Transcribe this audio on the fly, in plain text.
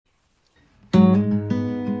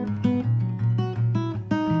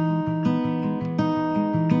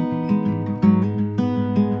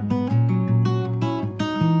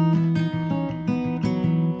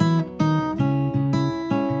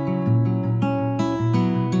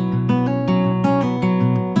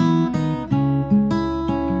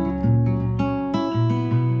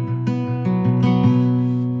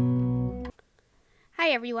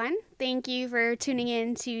everyone. Thank you for tuning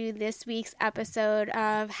in to this week's episode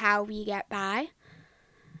of How We Get By.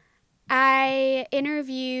 I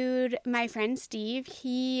interviewed my friend Steve.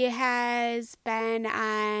 He has been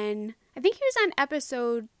on, I think he was on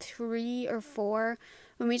episode 3 or 4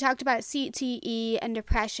 when we talked about CTE and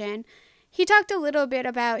depression. He talked a little bit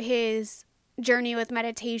about his journey with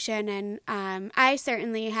meditation, and I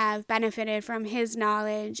certainly have benefited from his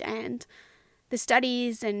knowledge and the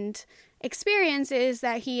studies and experiences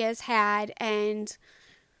that he has had. And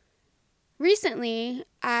recently,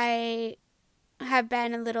 I have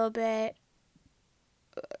been a little bit,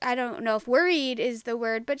 I don't know if worried is the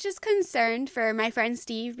word, but just concerned for my friend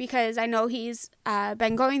Steve, because I know he's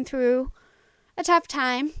been going through a tough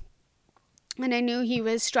time, and I knew he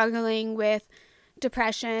was struggling with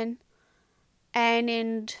depression. And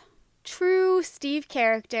in true Steve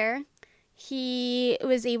character, he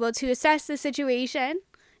was able to assess the situation,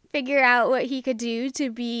 figure out what he could do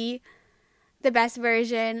to be the best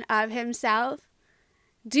version of himself,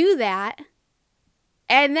 do that,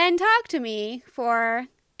 and then talk to me for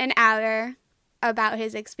an hour about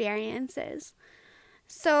his experiences.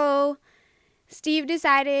 So Steve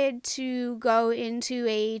decided to go into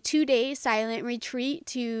a 2-day silent retreat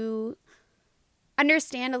to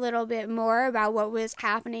understand a little bit more about what was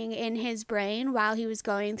happening in his brain while he was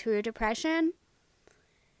going through depression.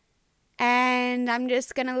 And I'm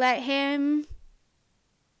just going to let him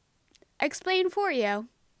explain for you.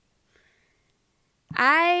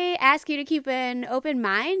 I ask you to keep an open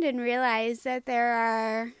mind and realize that there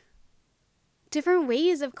are different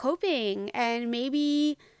ways of coping. And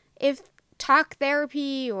maybe if talk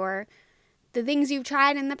therapy or the things you've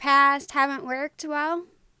tried in the past haven't worked, well,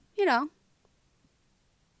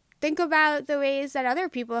 think about the ways that other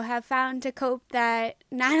people have found to cope that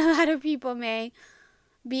not a lot of people may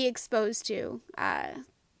be exposed to,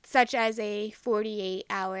 such as a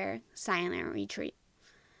 48-hour silent retreat.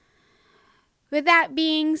 With that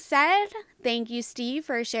being said, thank you, Steve,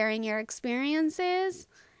 for sharing your experiences.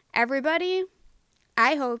 Everybody,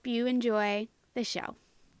 I hope you enjoy the show.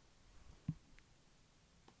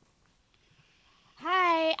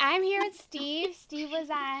 Hi, I'm here with Steve. Steve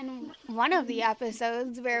was on one of the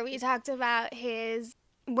episodes where we talked about his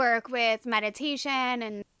work with meditation,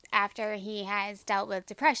 and after he has dealt with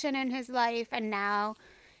depression in his life, and now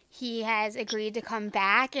he has agreed to come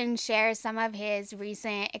back and share some of his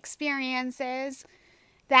recent experiences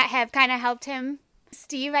that have kind of helped him.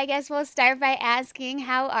 Steve, I guess we'll start by asking,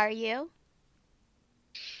 how are you?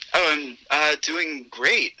 Oh, I'm doing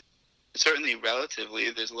great. Certainly relatively.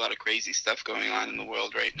 There's a lot of crazy stuff going on in the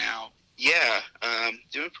world right now. Yeah,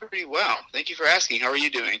 doing pretty well. Thank you for asking. How are you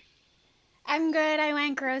doing? I'm good. I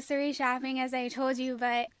went grocery shopping, as I told you,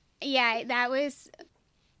 but yeah, that was,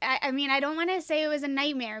 I mean, I don't want to say it was a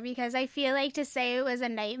nightmare, because I feel like to say it was a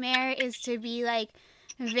nightmare is to be like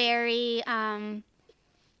very,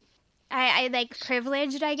 I like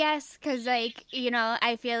privileged, I guess, because like,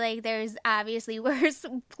 I feel like there's obviously worse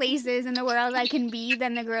places in the world I can be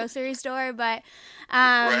than the grocery store, but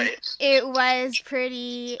Right. it was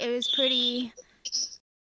pretty,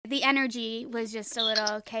 the energy was just a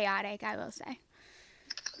little chaotic, I will say.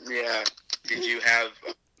 Yeah. Did you have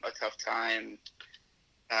a tough time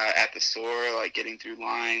at the store, like getting through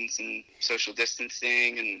lines and social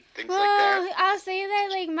distancing and things like that? Well, I'll say that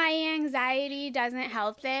like my anxiety doesn't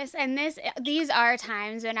help this, and these are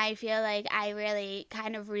times when I feel like I really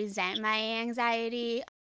kind of resent my anxiety,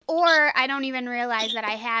 or I don't even realize that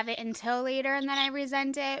I have it until later and then I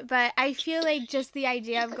resent it. But I feel like just the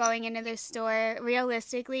idea of going into the store,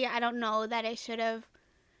 realistically, I don't know that it should have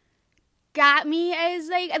got me as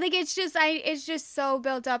like it's just so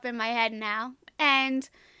built up in my head now. And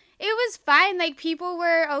it was fine. Like, people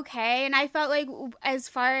were okay. And I felt like, as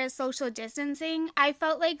far as social distancing, I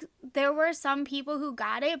felt like there were some people who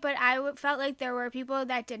got it, but I felt like there were people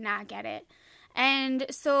that did not get it. And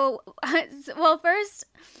so, well, first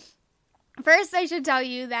I should tell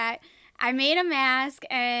you that I made a mask,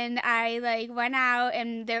 and I like went out,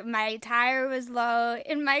 and my tire was low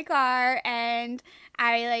in my car, and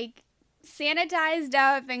I like sanitized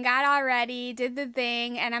up and got all ready, did the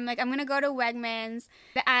thing, and I'm like, I'm gonna go to Wegmans.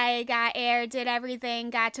 I got air, did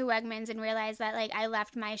everything, got to Wegmans, and realized that like I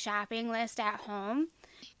left my shopping list at home.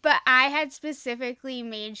 But I had specifically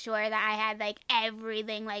made sure that I had like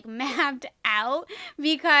everything like mapped out,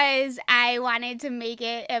 because I wanted to make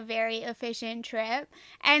it a very efficient trip.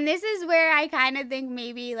 And this is where I kind of think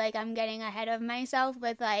maybe like I'm getting ahead of myself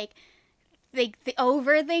with like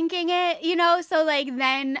overthinking it, So like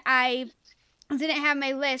then I didn't have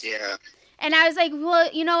my list. Yeah. And I was like, well,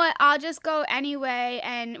 you know what? I'll just go anyway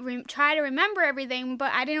and try to remember everything,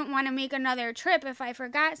 but I didn't want to make another trip if I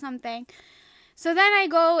forgot something. So then I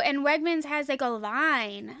go, and Wegmans has like a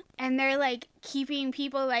line, and they're like keeping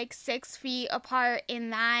people like 6 feet apart in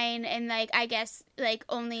line, and like I guess like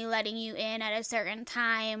only letting you in at a certain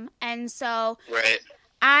time. And so Right.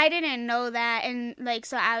 I didn't know that, and like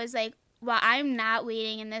so I was like, well, I'm not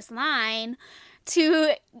waiting in this line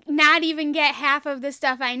to not even get half of the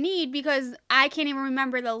stuff I need because I can't even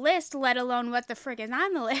remember the list, let alone what the frick is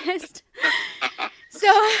on the list. So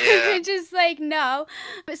Yeah. just like, no.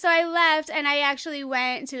 So I left, and I actually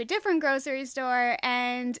went to a different grocery store,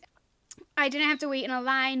 and I didn't have to wait in a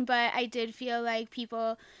line, but I did feel like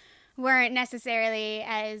people weren't necessarily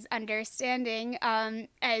as understanding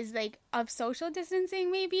as like of social distancing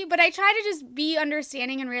maybe, but I try to just be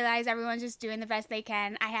understanding and realize everyone's just doing the best they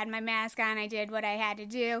can. I had my mask on, I did what I had to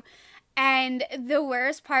do. And the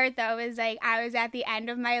worst part though is like I was at the end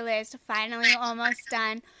of my list, finally almost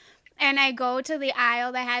done, and I go to the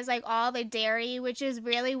aisle that has like all the dairy, which is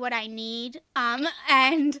really what I need,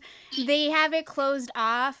 and they have it closed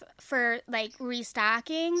off for like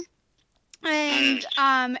restocking. And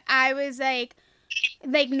I was like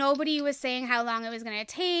nobody was saying how long it was gonna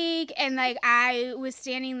take, and like I was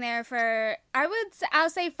standing there for I'll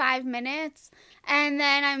say 5 minutes, and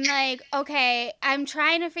then I'm like, okay, I'm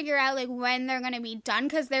trying to figure out like when they're gonna be done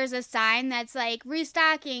because there's a sign that's like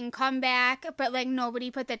restocking, come back, but like nobody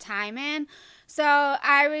put the time in. So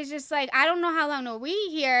I was just like, I don't know how long to wait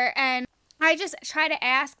here, and I just try to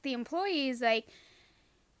ask the employees like.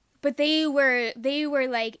 But they were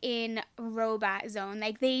like in robot zone.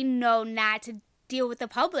 Like they know not to deal with the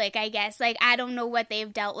public, I guess. Like I don't know what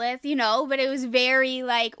they've dealt with, but it was very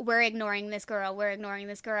like we're ignoring this girl.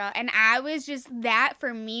 And I was just that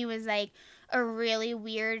for me was like a really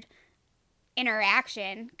weird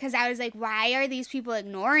interaction because I was like, why are these people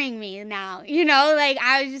ignoring me now? Like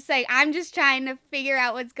I was just like, I'm just trying to figure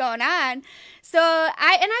out what's going on. So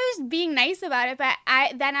I was being nice about it, but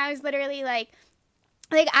I was literally like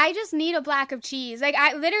I just need a block of cheese. Like,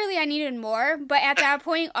 I needed more, but at that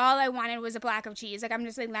point, all I wanted was a block of cheese. Like, I'm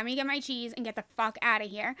just like, let me get my cheese and get the fuck out of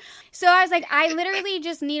here. So I was like, I literally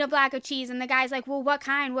just need a block of cheese. And the guy's like, well, what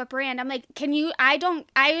kind? What brand? I'm like, I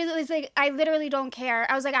literally don't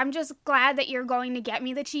care. I was like, I'm just glad that you're going to get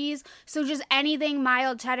me the cheese. So just anything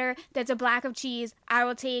mild cheddar that's a block of cheese, I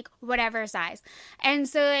will take whatever size. And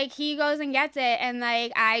so, like, he goes and gets it. And,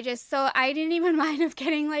 like, I didn't even mind of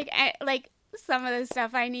getting, like some of the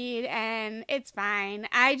stuff I need, and it's fine.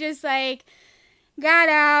 I just like got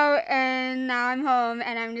out, and now I'm home,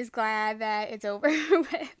 and I'm just glad that it's over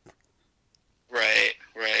with. Right.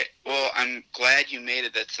 Well, I'm glad you made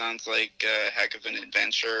it. That sounds like a heck of an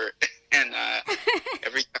adventure. And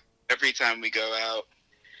every time we go out,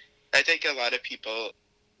 I think a lot of people,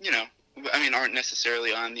 aren't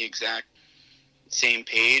necessarily on the exact same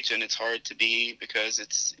page, and it's hard to be because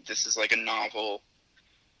this is like a novel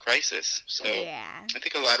crisis. So yeah. I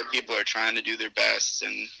think a lot of people are trying to do their best,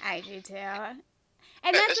 and I do too.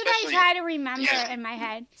 And that's what I try to remember in my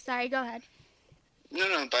head. Sorry, go ahead.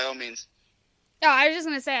 No, by all means. Oh, I was just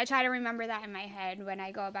going to say I try to remember that in my head when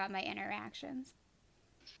I go about my interactions.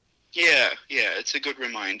 Yeah, it's a good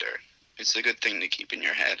reminder. It's a good thing to keep in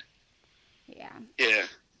your head. Yeah. Yeah.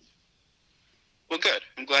 Well, good.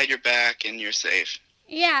 I'm glad you're back and you're safe.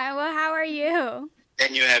 Yeah, well, how are you?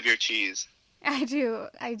 And you have your cheese. I do.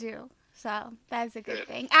 So that's a good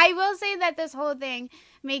thing. I will say that this whole thing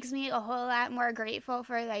makes me a whole lot more grateful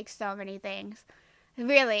for like so many things.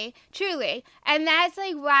 Really, truly. And that's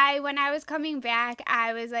like why when I was coming back,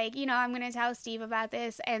 I was like, I'm going to tell Steve about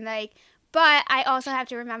this. And like, but I also have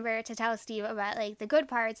to remember to tell Steve about like the good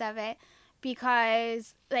parts of it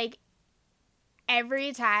because like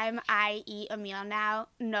every time I eat a meal now,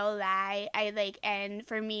 no lie, and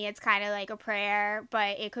for me, it's kind of like a prayer,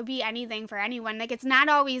 but it could be anything for anyone. Like, it's not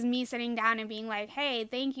always me sitting down and being like, hey,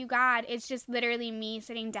 thank you, God. It's just literally me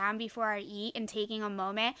sitting down before I eat and taking a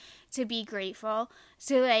moment to be grateful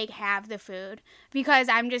to, like, have the food. Because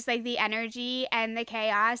I'm just, like, the energy and the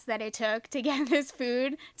chaos that it took to get this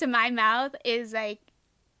food to my mouth is, like,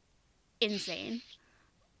 insane.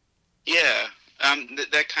 Yeah.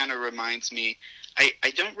 That kind of reminds me,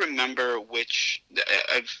 I don't remember which,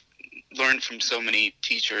 I've learned from so many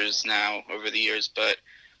teachers now over the years, but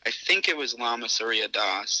I think it was Lama Surya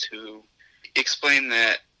Das who explained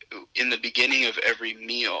that in the beginning of every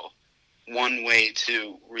meal, one way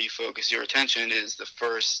to refocus your attention is the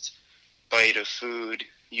first bite of food,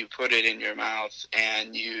 you put it in your mouth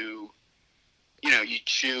and you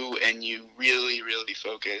chew and you really, really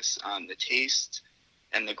focus on the taste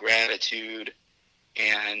and the gratitude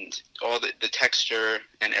and all the texture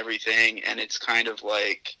and everything. And it's kind of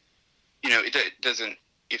like, it doesn't,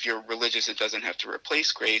 if you're religious, it doesn't have to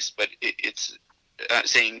replace grace, but it's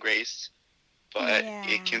saying grace, but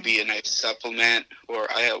it can be a nice supplement, or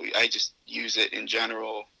I just use it in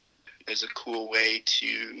general as a cool way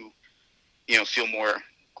to, feel more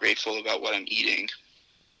grateful about what I'm eating.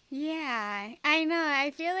 Yeah, I know.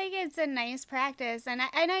 I feel like it's a nice practice, and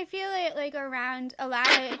I feel it like around a lot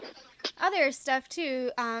of other stuff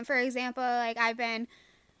too. For example, like I've been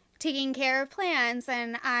taking care of plants,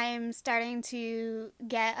 and I'm starting to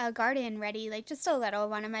get a garden ready, like just a little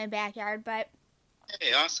one in my backyard. But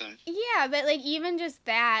hey, awesome. Yeah, but like even just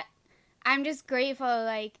that, I'm just grateful.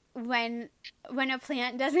 Like when a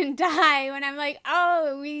plant doesn't die, when I'm like,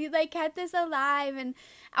 oh, we like kept this alive. And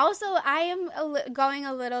also, I am going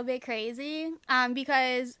a little bit crazy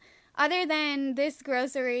because other than this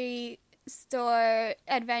grocery store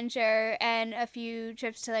adventure and a few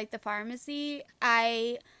trips to like the pharmacy,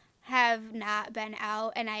 I have not been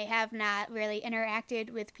out and I have not really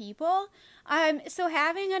interacted with people. So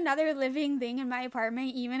having another living thing in my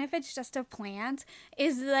apartment, even if it's just a plant,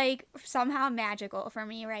 is like somehow magical for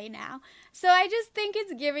me right now. So I just think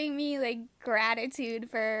it's giving me like gratitude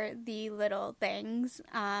for the little things.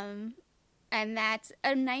 And that's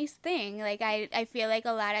a nice thing. Like I feel like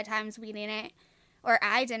a lot of times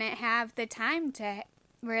I didn't have the time to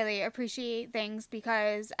really appreciate things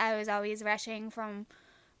because I was always rushing from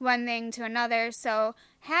one thing to another. So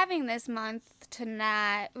having this month to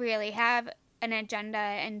not really have an agenda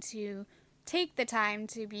and to take the time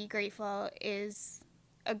to be grateful is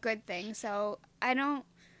a good thing. So I don't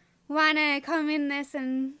want to come in this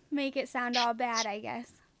and make it sound all bad, I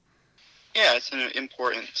guess. Yeah, it's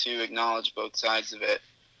important to acknowledge both sides of it,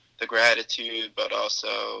 the gratitude, but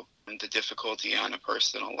also the difficulty on a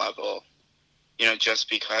personal level. Just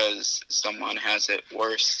because someone has it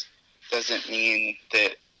worse doesn't mean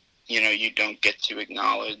that you don't get to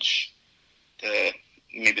acknowledge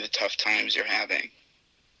maybe the tough times you're having.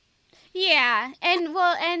 Yeah, and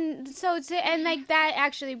like that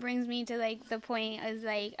actually brings me to like the point is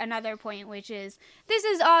like another point, which is this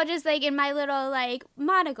is all just like in my little like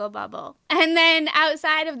Monaco bubble, and then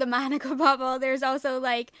outside of the Monaco bubble, there's also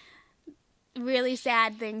like really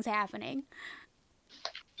sad things happening.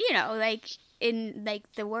 Like in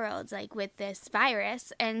like the world, like with this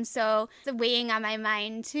virus, and so it's weighing on my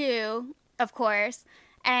mind too, of course.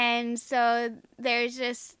 And so there's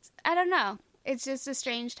just, I don't know, it's just a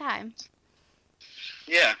strange time.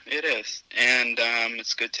 Yeah, it is, and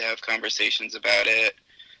it's good to have conversations about it,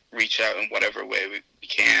 reach out in whatever way we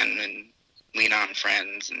can, and lean on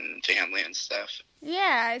friends and family and stuff.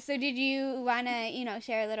 Yeah, so did you want to,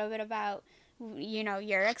 share a little bit about,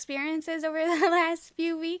 your experiences over the last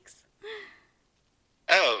few weeks?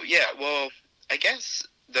 Oh, yeah. Well, I guess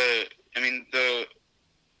the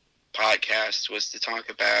podcast was to talk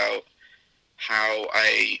about how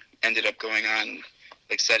I ended up going on,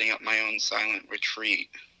 like, setting up my own silent retreat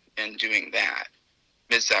and doing that.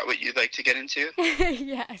 Is that what you'd like to get into?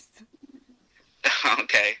 Yes.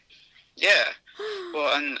 Okay. Yeah.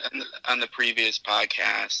 Well, on the previous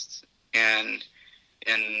podcast and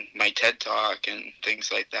in my TED Talk and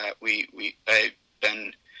things like that, I've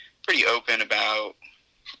been pretty open about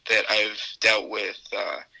that I've dealt with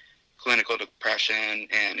clinical depression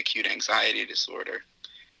and acute anxiety disorder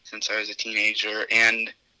since I was a teenager.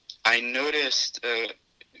 And I noticed, it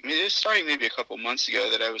was starting maybe a couple months ago,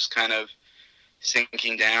 that I was kind of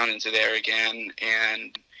sinking down into there again.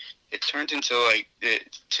 And it turned into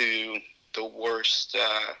to the worst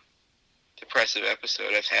depressive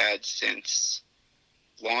episode I've had since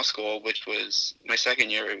law school, which was my second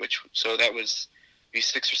year, so that was maybe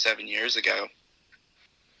 6 or 7 years ago.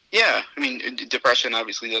 Yeah, depression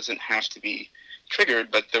obviously doesn't have to be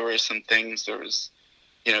triggered, but there were some things. There was,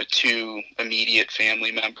 2 immediate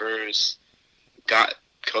family members got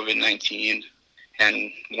COVID-19,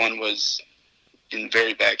 and one was in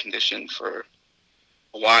very bad condition for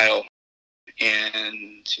a while,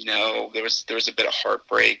 and there was a bit of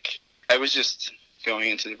heartbreak. I was just going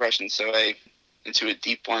into depression, into a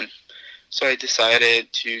deep one. So I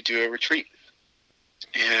decided to do a retreat,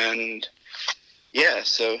 and yeah,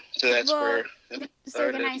 so that's where.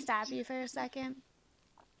 So can I stop you for a second?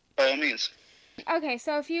 By all means. Okay,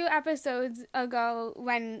 so a few episodes ago,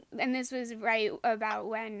 and this was right about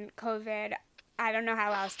when COVID, I don't know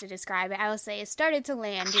how else to describe it, I will say it started to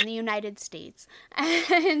land in the United States.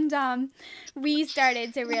 And we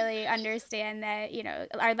started to really understand that,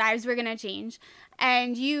 our lives were going to change.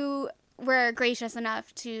 And you were gracious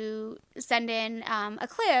enough to send in a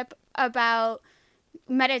clip about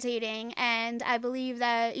meditating, and I believe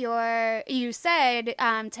that you said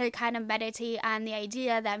to kind of meditate on the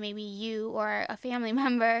idea that maybe you or a family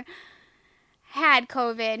member had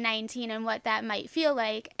COVID-19 and what that might feel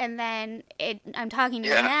like. And then I'm talking to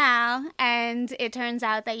you Yeah. now, and it turns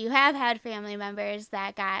out that you have had family members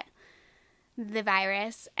that got the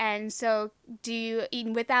virus. And so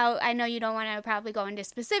I know you don't want to probably go into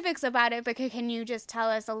specifics about it, but can you just tell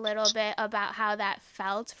us a little bit about how that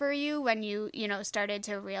felt for you when you started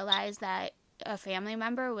to realize that a family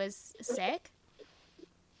member was sick?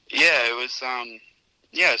 Yeah, it was, so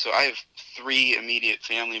I have 3 immediate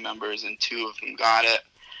family members, and 2 of them got it.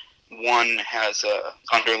 One has a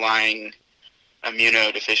underlying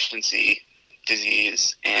immunodeficiency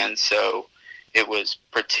disease, and so it was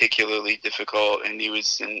particularly difficult, and he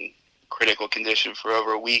was in critical condition for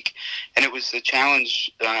over a week. And it was a challenge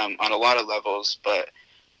on a lot of levels, but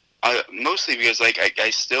mostly because I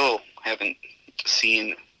still haven't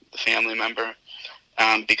seen the family member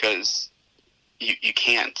because you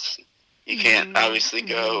can't obviously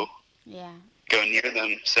go near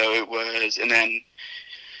them. So it was, and then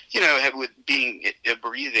with being a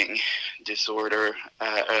breathing disorder,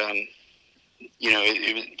 it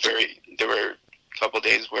was there were a couple of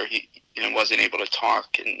days where he wasn't able to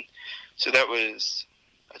talk, and so that was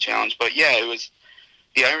a challenge. But yeah,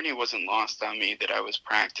 the irony wasn't lost on me that I was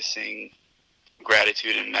practicing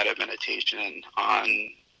gratitude and meditation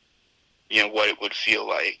on what it would feel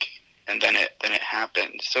like, and then it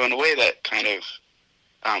happened. So in a way that kind of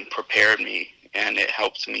prepared me, and it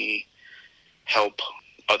helped me help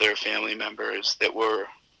other family members that were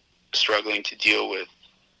struggling to deal with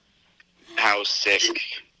how sick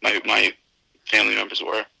my family members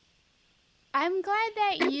were. I'm glad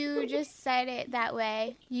that you just said it that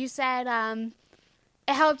way. You said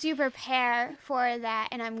it helped you prepare for that,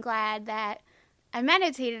 and I'm glad that I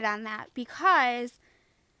meditated on that, because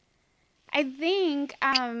I think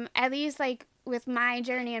at least with my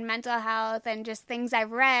journey in mental health and just things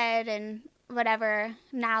I've read and whatever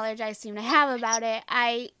knowledge I seem to have about it,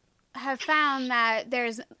 I have found that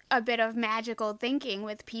there's a bit of magical thinking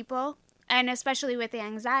with people, and especially with the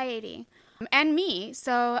anxiety, and me.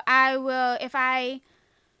 So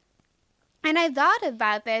and I thought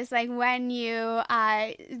about this, when you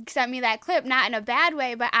sent me that clip, not in a bad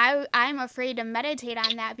way, but I'm afraid to meditate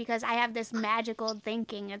on that because I have this magical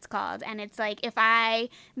thinking, it's called. And it's if I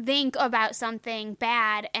think about something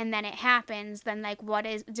bad and then it happens, then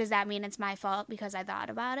does that mean it's my fault because I thought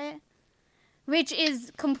about it? Which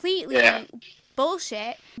is completely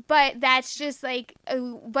bullshit, but that's just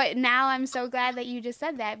but now I'm so glad that you just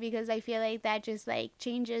said that, because I feel like that just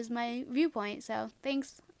changes my viewpoint. So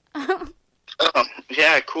thanks. Oh,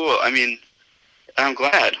 yeah, cool. I mean, I'm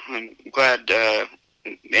glad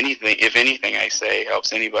if anything I say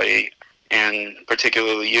helps anybody, and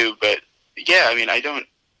particularly you. But yeah, I mean, I don't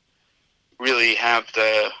really have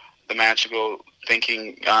the magical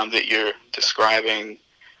thinking that you're describing.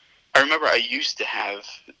 I remember I used to have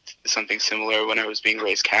something similar when I was being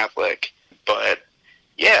raised Catholic, but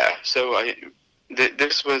yeah, so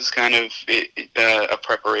this was kind of a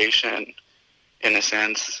preparation, in a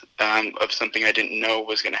sense, of something I didn't know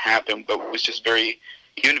was going to happen, but it was just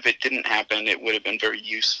even if it didn't happen, it would have been very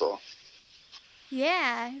useful.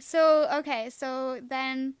 Yeah. So, okay. So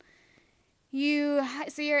then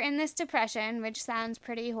you're in this depression, which sounds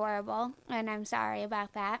pretty horrible, and I'm sorry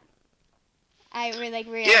about that. I really,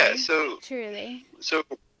 yeah, truly. So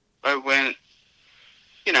I went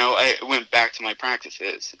back to my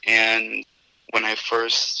practices, and when I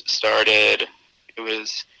first started, it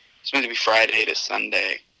was meant to be Friday to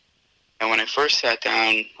Sunday. And when I first sat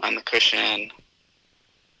down on the cushion,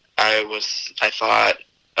 I thought,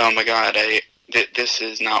 oh my God, this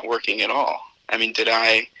is not working at all. I mean,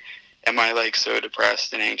 am I so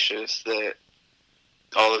depressed and anxious that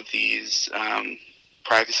all of these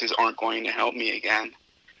practices aren't going to help me again?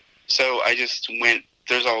 So I just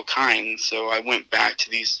there's all kinds. So I went back to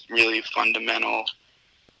these really fundamental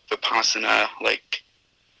Vipassana,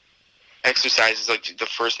 exercises. The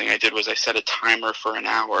first thing I did was I set a timer for an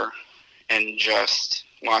hour and just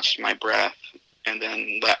watched my breath, and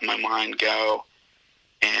then let my mind go.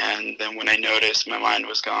 And then when I noticed my mind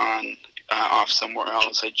was gone off somewhere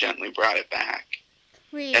else, I gently brought it back.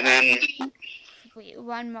 Wait, and then wait,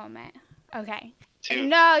 one moment. Okay. 2.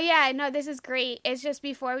 No, this is great. It's just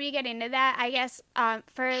before we get into that, I guess I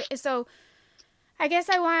guess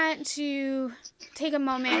I want to take a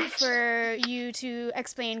moment for you to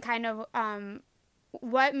explain kind of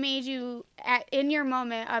what made you in your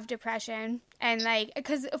moment of depression, and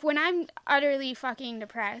because when I'm utterly fucking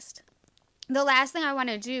depressed, the last thing I want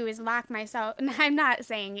to do is lock myself. I'm not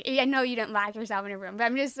saying, I know you didn't lock yourself in a room, but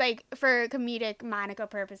I'm just like, for comedic Monica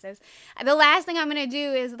purposes, the last thing I'm going to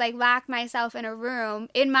do is like lock myself in a room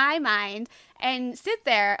in my mind and sit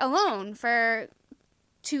there alone for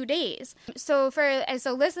 2 days. So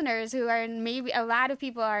listeners who are, maybe a lot of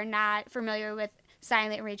people are not familiar with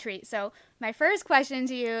silent retreat. So my first question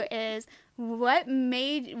to you is, what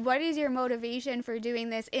is your motivation for doing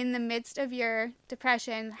this in the midst of your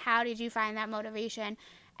depression? How did you find that motivation?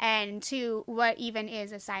 And two, what even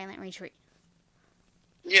is a silent retreat?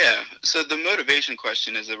 Yeah, so the motivation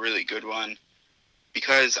question is a really good one,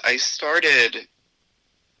 because I started,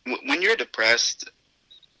 when you're depressed,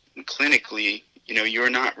 clinically, you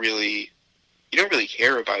don't really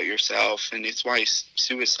care about yourself, and it's why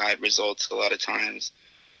suicide results a lot of times.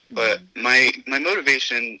 But my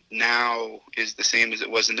motivation now is the same as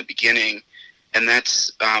it was in the beginning, and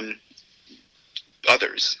that's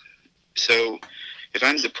others. So if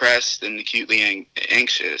I'm depressed and acutely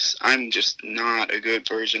anxious, I'm just not a good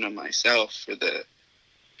version of myself for the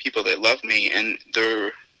people that love me, and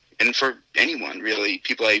for anyone, really,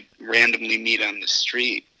 people I randomly meet on the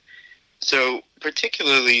street. So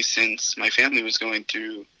particularly since my family was going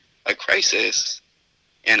through a crisis,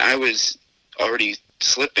 and I was already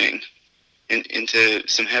slipping into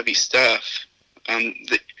some heavy stuff,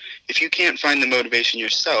 if you can't find the motivation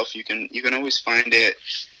yourself, you can always find it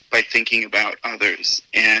by thinking about others.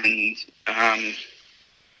 And even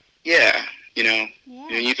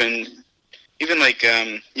like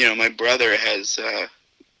my brother has a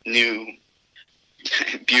new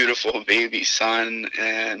beautiful baby son,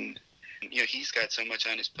 and he's got so much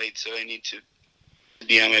on his plate, so I need to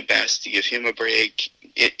be on my best to give him a break.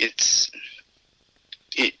 You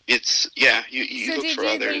look for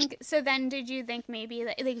others. So then did you think maybe,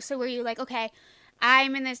 so were you like, okay,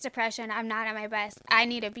 I'm in this depression, I'm not at my best, I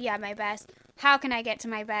need to be at my best, how can I get to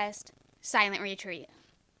my best? Silent retreat.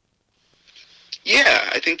 Yeah,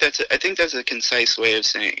 I think that's a concise way of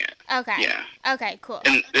saying it. Okay. Yeah. Okay, cool.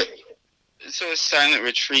 And so a silent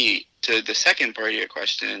retreat, to the second part of your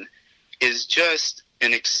question, is just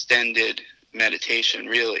an extended meditation,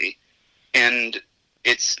 really. And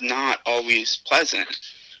it's not always pleasant.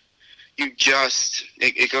 It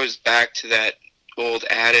goes back to that old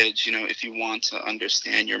adage, if you want to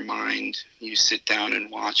understand your mind, you sit down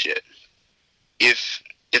and watch it. If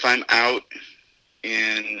I'm out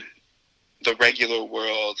in the regular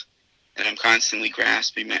world and I'm constantly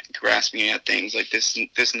grasping at things like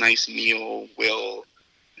this nice meal will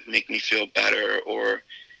make me feel better, or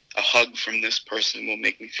a hug from this person will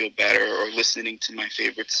make me feel better, or listening to my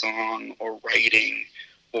favorite song, or writing,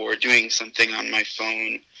 or doing something on my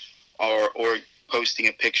phone, or posting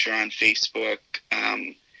a picture on Facebook.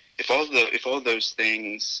 If all those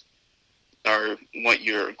things are what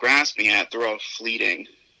you're grasping at, they're all fleeting.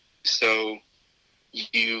 So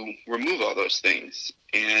you remove all those things,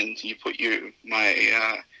 and you put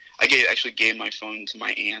I actually gave my phone to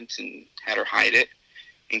my aunt and had her hide it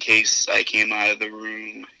in case I came out of the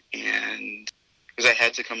room, and because I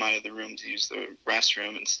had to come out of the room to use the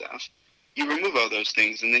restroom and stuff. You remove all those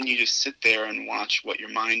things, and then you just sit there and watch what your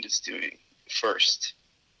mind is doing first.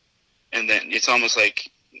 And then it's almost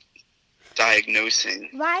like diagnosing.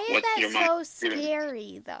 Why is what that your mind so is doing.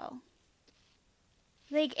 scary, though?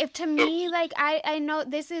 Like, if to me, like, I know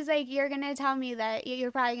this is like, you're going to tell me that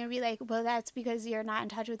you're probably going to be like, well, that's because you're not in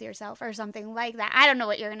touch with yourself or something like that. I don't know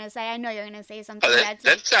what you're going to say. I know you're going to say something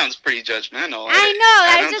that sounds pretty judgmental.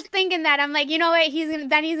 I was just thinking that. I'm like, you know what? He's going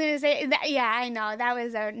to say that. Yeah, I know. That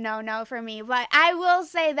was a no for me. But I will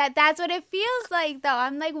say that that's what it feels like, though.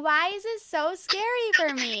 I'm like, why is this so scary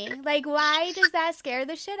for me? Like, why does that scare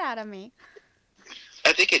the shit out of me?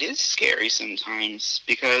 I think it is scary sometimes,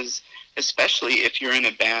 because especially if you're in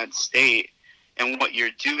a bad state and what you're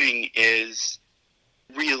doing is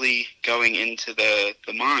really going into the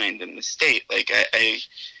mind and the state. Like I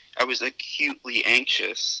was acutely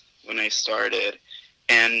anxious when I started,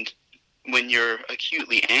 and when you're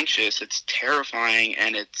acutely anxious, it's terrifying,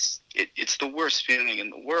 and it's the worst feeling in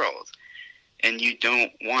the world, and you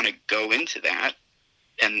don't want to go into that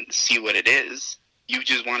and see what it is. You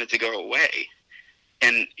just want it to go away.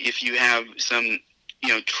 And if you have some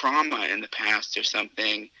trauma in the past or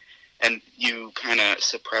something, and you kind of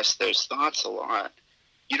suppress those thoughts a lot,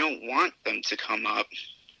 you don't want them to come up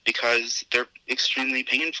because they're extremely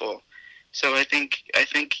painful. So I think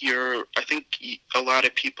a lot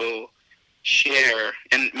of people share,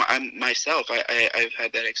 and myself, I've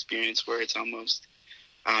had that experience where it's almost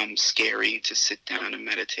scary to sit down and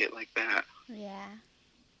meditate like that. Yeah.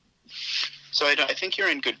 So I think you're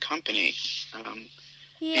in good company.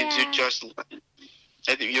 Yeah.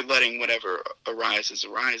 I think you're letting whatever arises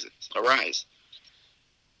arise.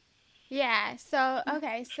 Yeah. So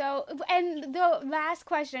okay. So and the last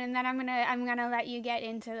question, and then I'm gonna let you get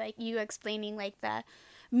into like you explaining like the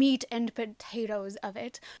meat and potatoes of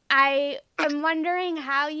it. I am wondering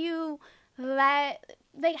how you let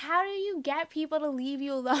like how do you get people to leave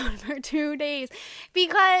you alone for 2 days?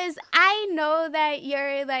 Because I know that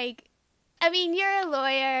you're like I mean, you're a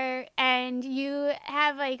lawyer and you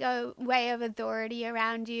have like a way of authority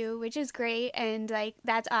around you, which is great and like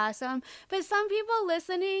that's awesome. But some people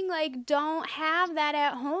listening like don't have that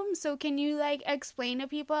at home. So can you like explain to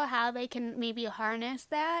people how they can maybe harness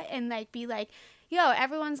that and like be like, "Yo,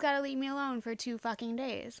 everyone's got to leave me alone for 2 fucking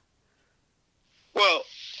days." Well,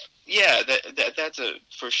 yeah, that's a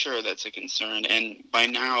for sure that's a concern, and by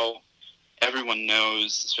now everyone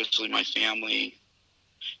knows, especially my family.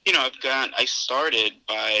 I started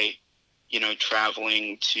by,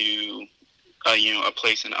 traveling to, a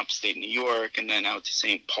place in upstate New York and then out to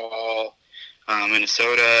St. Paul,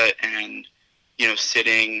 Minnesota, and,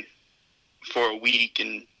 sitting for a week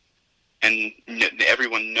and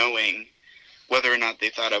everyone knowing whether or not they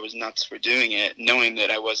thought I was nuts for doing it, knowing that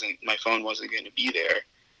my phone wasn't going to be there,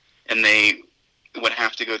 and they would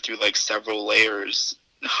have to go through like several layers,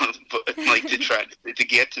 like to try to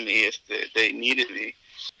get to me if they needed me.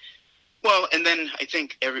 Well, and then I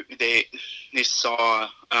think they saw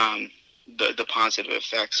the positive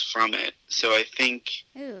effects from it. So I think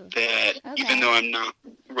that even though I'm not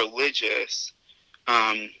religious,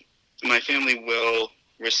 my family will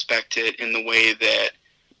respect it in the way that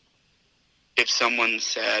if someone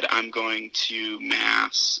said, I'm going to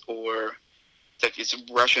Mass, or like it's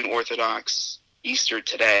Russian Orthodox Easter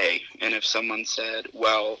today, and if someone said,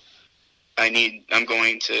 well, I'm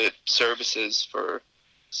going to services for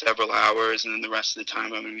several hours, and then the rest of the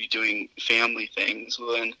time I'm going to be doing family things,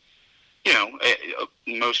 well then,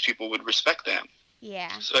 most people would respect that.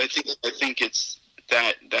 Yeah. So I think it's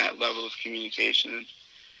that level of communication.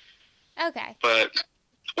 Okay.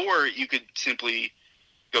 Or you could simply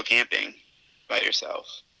go camping by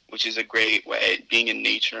yourself, which is a great way. Being in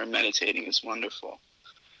nature and meditating is wonderful.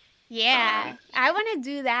 Yeah. I want to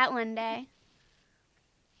do that one day.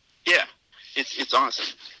 Yeah. It's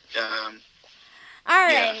awesome. All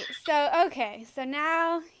right. Yeah. So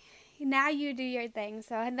now you do your thing.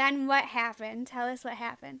 So then what happened? Tell us what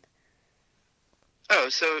happened. Oh,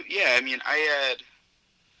 so yeah, I mean,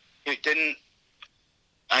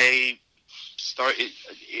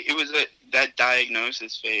 that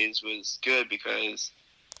diagnosis phase was good because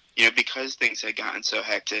things had gotten so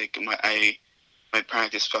hectic, my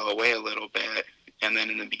practice fell away a little bit, and then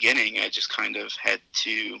in the beginning I just kind of had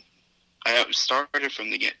to. I started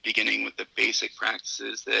from the beginning with the basic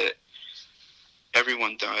practices that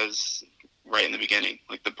everyone does right in the beginning.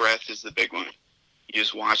 Like the breath is the big one. You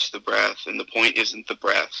just watch the breath, and the point isn't the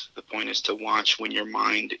breath. The point is to watch when your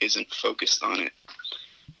mind isn't focused on it.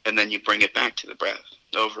 And then you bring it back to the breath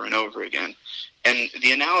over and over again. And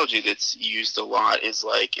the analogy that's used a lot is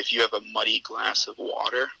like if you have a muddy glass of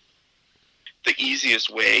water, the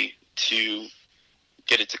easiest way to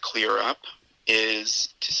get it to clear up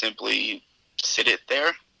is to simply sit it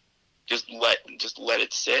there, just let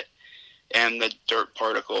it sit, and the dirt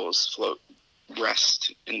particles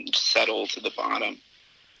rest and settle to the bottom.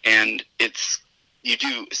 And you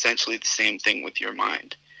do essentially the same thing with your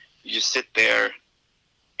mind. You just sit there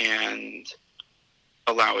and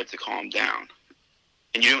allow it to calm down,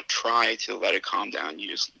 and you don't try to let it calm down. You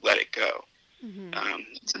just let it go. Mm-hmm.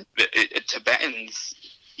 Tibetans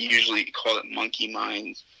usually call it monkey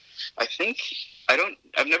mind.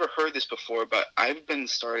 I've never heard this before, but I've been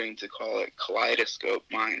starting to call it kaleidoscope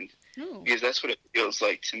mind. Ooh. Because that's what it feels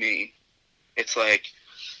like to me. It's like,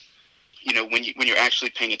 when you're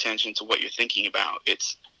actually paying attention to what you're thinking about,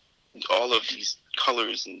 it's all of these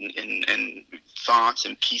colors and thoughts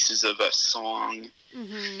and pieces of a song,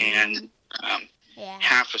 mm-hmm. and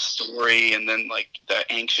half a story, and then like the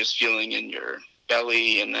anxious feeling in your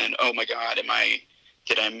belly, and then, oh my God,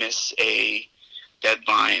 did I miss a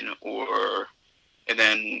deadline, and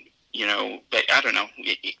then, I don't know,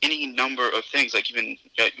 any number of things, like even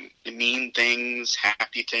mean things,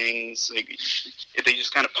 happy things, like they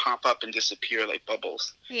just kind of pop up and disappear like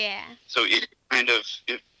bubbles. Yeah. So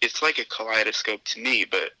it's like a kaleidoscope to me,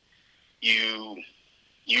 but you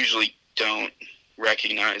usually don't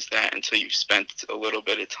recognize that until you've spent a little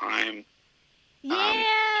bit of time. Yeah.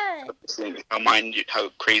 How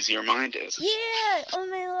crazy your mind is. Yeah. Oh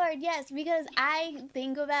my Lord. Yes. Because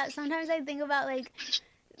sometimes I think about like,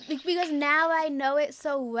 because now I know it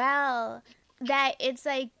so well that it's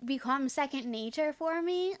like become second nature for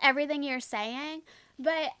me, everything you're saying.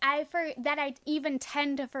 But I even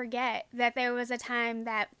tend to forget that there was a time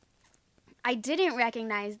that I didn't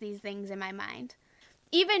recognize these things in my mind.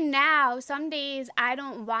 Even now, some days I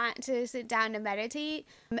don't want to sit down to meditate,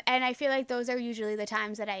 and I feel like those are usually the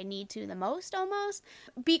times that I need to the most, almost,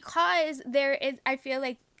 because I feel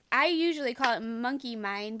like, I usually call it monkey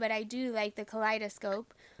mind, but I do like the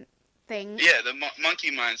kaleidoscope thing. Yeah, the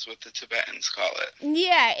monkey mind's what the Tibetans call it.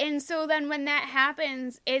 Yeah, and so then when that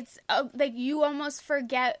happens, it's like you almost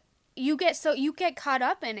forget. You get caught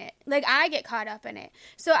up in it. Like, I get caught up in it.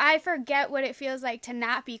 So I forget what it feels like to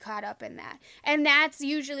not be caught up in that. And that's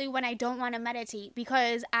usually when I don't want to meditate,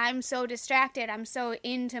 because I'm so distracted. I'm so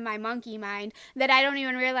into my monkey mind that I don't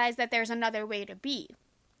even realize that there's another way to be.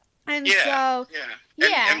 And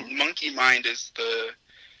And monkey mind is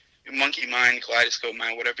monkey mind, kaleidoscope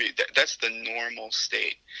mind, whatever. That's the normal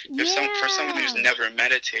state. For someone who's never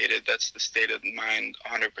meditated, that's the state of the mind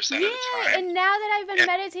 100% of the time. And now that I've been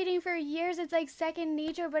meditating for years, it's like second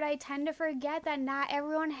nature, but I tend to forget that not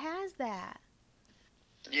everyone has that.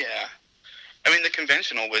 Yeah. I mean, the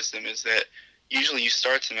conventional wisdom is that usually you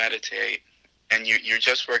start to meditate and you're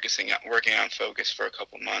just working on focus for a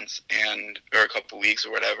couple months or a couple weeks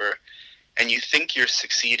or whatever, and you think you're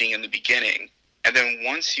succeeding in the beginning. And then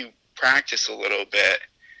once you practice a little bit,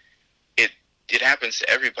 it happens to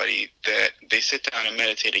everybody that they sit down and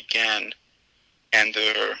meditate again, and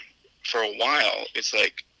for a while, it's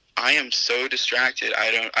like, I am so distracted.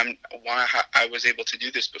 I was able to do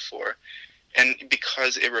this before. And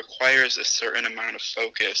because it requires a certain amount of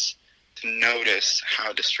focus to notice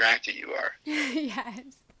how distracted you are. Yes.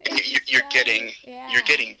 You're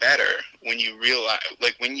getting better when you realize,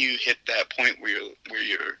 like, when you hit that point where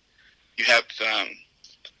you have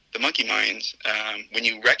the monkey mind, when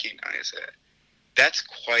you recognize it, that's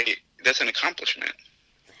an accomplishment.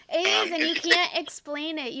 It is, and you can't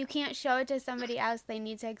explain it. You can't show it to somebody else. They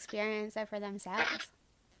need to experience it for themselves.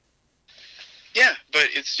 Yeah, but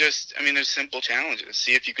it's just, I mean, there's simple challenges.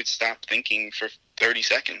 See if you could stop thinking for 30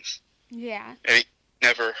 seconds. Yeah. I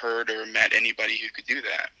never heard or met anybody who could do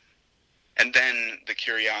that. And then the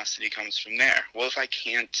curiosity comes from there. Well, if I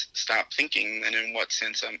can't stop thinking, then in what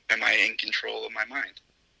sense am I in control of my mind?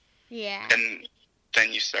 Yeah. And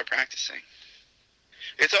then you start practicing.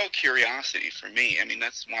 It's all curiosity for me. I mean,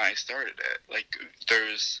 that's why I started it. Like,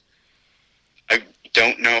 I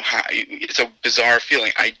don't know how, it's a bizarre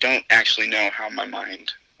feeling. I don't actually know how my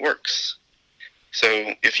mind works.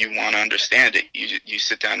 So if you want to understand it, you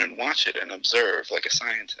sit down and watch it and observe like a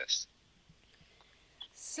scientist.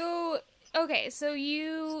 So, okay, so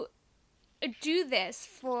you do this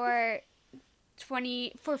for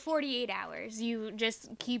 48 hours. You just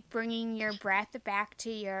keep bringing your breath back to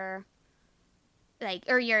your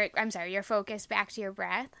focus back to your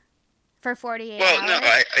breath for 48 hours? Well, no,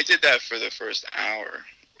 I did that for the first hour.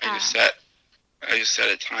 I just set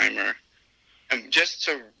a timer, and just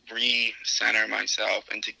to re-center myself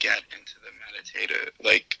and to get into the meditative,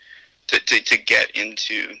 like, to get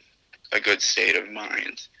into a good state of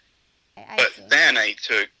mind. But then I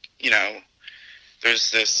took,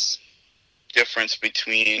 there's this difference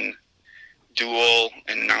between dual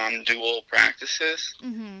and non-dual practices.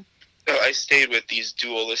 Mm-hmm. So I stayed with these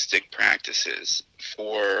dualistic practices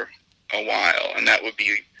for a while, and that would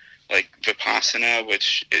be like Vipassana,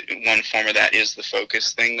 which one form of that is the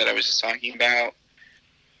focus thing that I was just talking about.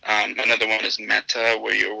 Another one is metta,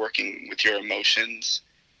 where you're working with your emotions.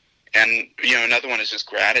 And, another one is just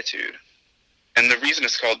gratitude. And the reason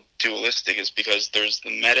it's called dualistic is because there's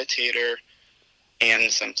the meditator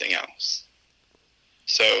and something else.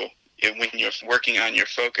 So when you're working on your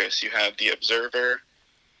focus, you have the observer,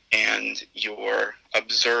 and you're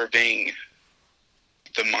observing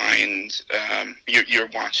the mind. You're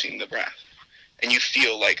watching the breath, and you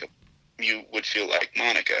would feel like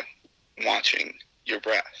Monica watching your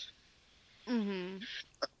breath. Mm-hmm.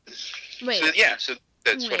 So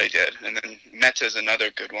that's what I did. And then metta is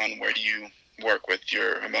another good one, where you work with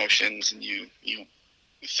your emotions, and you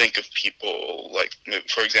think of people, like,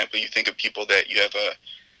 for example, you think of people that you have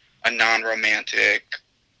a non-romantic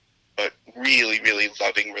but really, really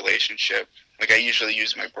loving relationship. Like, I usually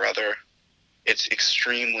use my brother. It's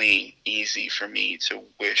extremely easy for me to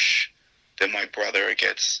wish that my brother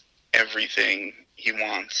gets everything he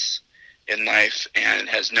wants in life and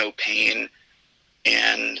has no pain,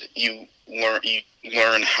 and you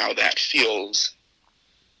learn how that feels,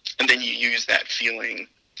 and then you use that feeling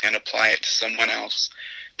and apply it to someone else,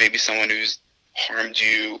 maybe someone who's harmed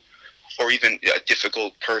you, or even a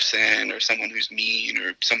difficult person, or someone who's mean,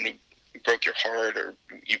 or someone who broke your heart, or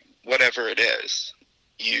whatever it is,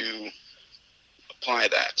 you apply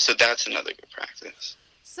that. So that's another good practice.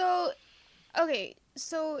 So, okay,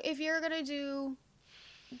 So if you're gonna do,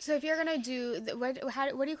 what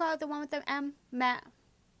do you call it? The one with the M, Metta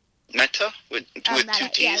with two meta.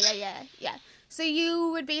 Yeah, T's. yeah. So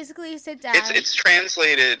you would basically sit down. It's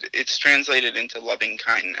translated into loving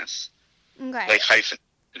kindness. Okay. Like hyphen,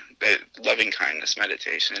 loving kindness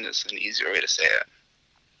meditation is an easier way to say it.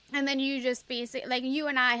 And then you just basically, like, you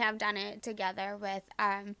and I have done it together with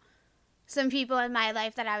some people in my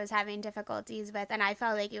life that I was having difficulties with, and I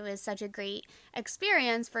felt like it was such a great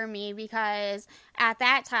experience for me because at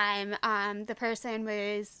that time, the person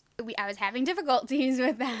I was having difficulties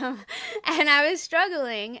with them, and I was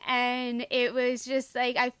struggling, and it was just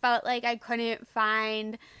like I felt like I couldn't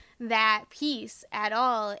find that peace at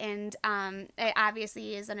all, and it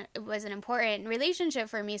obviously was an important relationship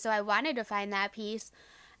for me, so I wanted to find that peace.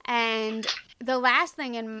 And the last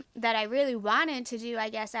thing that I really wanted to do, I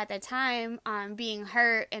guess, at the time, being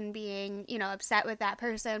hurt and being, upset with that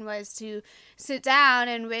person, was to sit down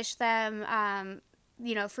and wish them,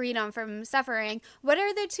 freedom from suffering. What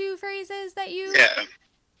are the two phrases that you... Yeah.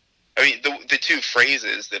 I mean, the two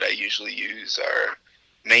phrases that I usually use are,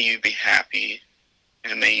 may you be happy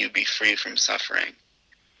and may you be free from suffering.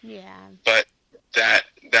 Yeah. But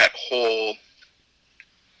that whole...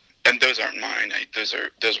 And those aren't mine. Those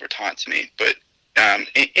were taught to me. But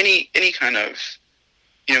any kind of,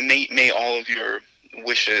 may all of your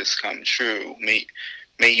wishes come true. May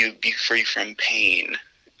you be free from pain,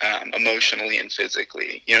 emotionally and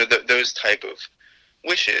physically. Those type of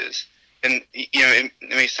wishes. And it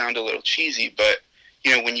may sound a little cheesy, but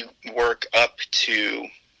when you work up to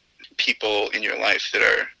people in your life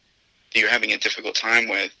that you're having a difficult time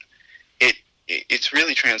with, it's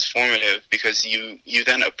really transformative because you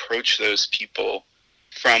then approach those people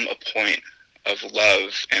from a point of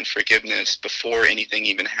love and forgiveness before anything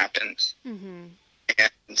even happens. Mm-hmm.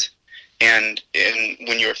 And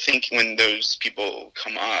when those people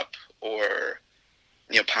come up or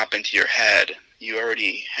pop into your head, you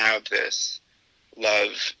already have this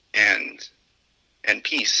love and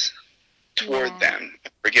peace toward them,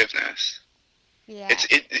 forgiveness. Yeah.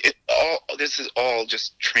 This is all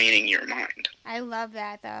just training your mind. I love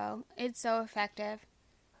that, though. It's so effective.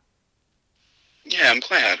 Yeah, I'm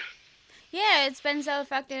glad. Yeah, it's been so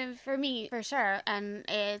effective for me, for sure. And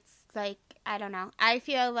it's like, I don't know. I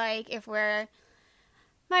feel like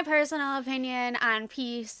my personal opinion on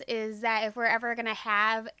peace is that if we're ever going to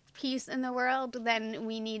have peace in the world, then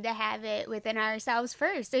we need to have it within ourselves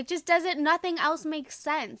first. It just nothing else makes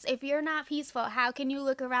sense. If you're not peaceful, how can you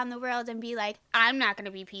look around the world and be like, I'm not going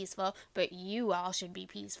to be peaceful, but you all should be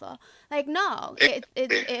peaceful? Like, no, it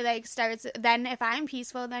like starts, then if I'm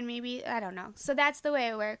peaceful, then maybe, I don't know. So that's the way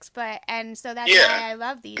it works. So that's why I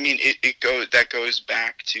love these. I mean, that goes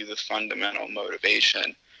back to the fundamental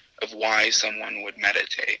motivation of why someone would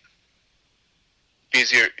meditate.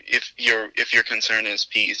 Because if your concern is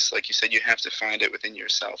peace, like you said, you have to find it within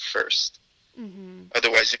yourself first. Mm-hmm.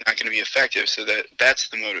 Otherwise, you're not going to be effective. So that's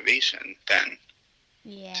the motivation then.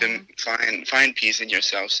 Yeah. To find peace in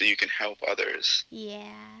yourself so you can help others.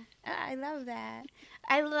 Yeah. I love that.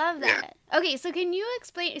 Yeah. Okay, so can you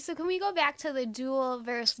explain? So can we go back to the dual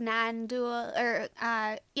versus non-dual, or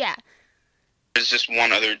yeah? There's just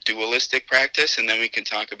one other dualistic practice, and then we can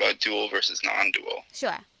talk about dual versus non-dual.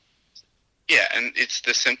 Sure. Yeah, and it's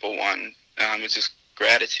the simple one. It's just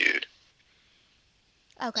gratitude.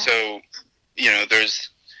 Okay. So, there's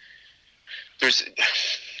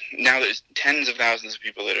tens of thousands of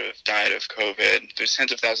people that have died of COVID. There's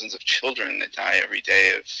tens of thousands of children that die every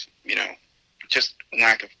day of, just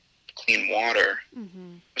lack of clean water.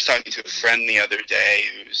 Mm-hmm. I was talking to a friend the other day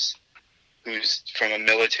who's from a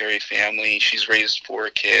military family. She's raised 4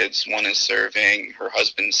 kids. One is serving. Her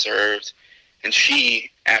husband served. And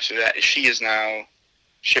after that, she is now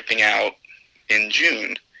shipping out in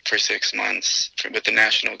June for 6 months with the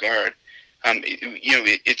National Guard.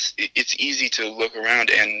 It's easy to look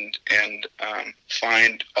around and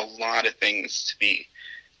find a lot of things to be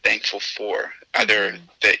thankful for. Either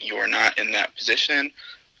that you are not in that position,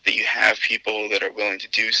 that you have people that are willing to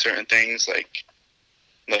do certain things, like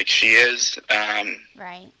she is.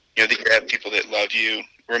 Right. That you have people that love you.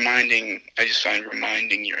 I just find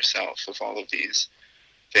reminding yourself of all of these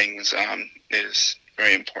things is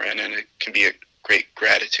very important, and it can be a great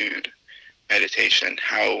gratitude meditation.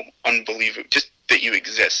 How unbelievable, just that you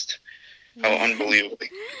exist, how unbelievably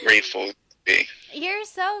grateful you be. You're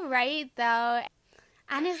so right, though.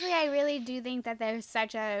 Honestly, I really do think that there's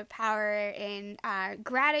such a power in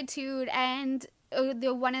gratitude, and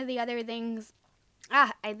one of the other things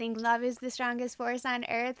I think love is the strongest force on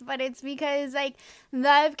earth, but it's because, like,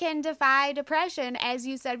 love can defy depression. As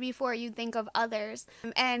you said before, you think of others.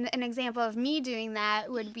 And an example of me doing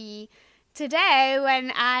that would be today when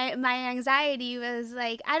my anxiety was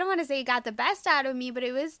like, I don't want to say it got the best out of me, but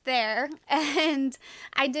it was there, and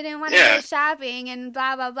I didn't want to go shopping and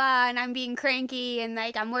blah blah blah, and I'm being cranky and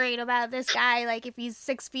like I'm worried about this guy, like if he's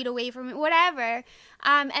 6 feet away from me, whatever.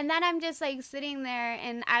 And then I'm just like sitting there,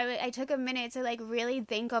 and I took a minute to like really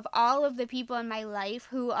think of all of the people in my life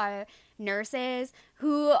who are nurses,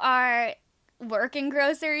 who are work in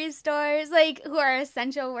grocery stores, like who are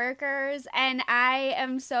essential workers, and I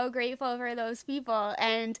am so grateful for those people,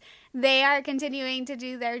 and they are continuing to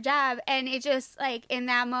do their job. And it just, like, in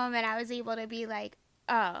that moment I was able to be like,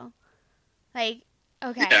 oh, like,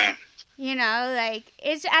 okay, you know, like,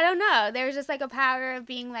 it's, I don't know, there's just like a power of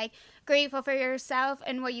being like grateful for yourself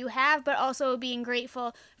and what you have, but also being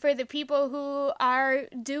grateful for the people who are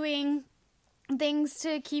doing things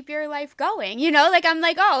to keep your life going, you know, like I'm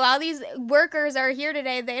like, oh, all these workers are here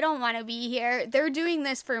today, they don't want to be here, they're doing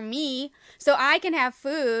this for me so I can have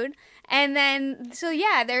food. And then, so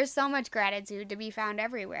yeah, there's so much gratitude to be found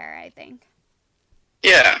everywhere, I think.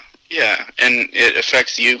 Yeah, and it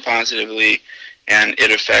affects you positively, and it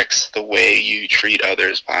affects the way you treat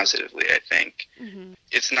others positively, I think.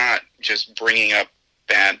 It's not just bringing up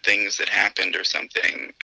bad things that happened or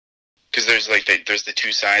something, because there's the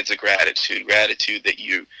two sides of gratitude that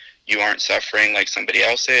you aren't suffering like somebody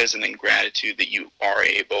else is, and then gratitude that you are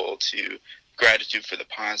able to, gratitude for the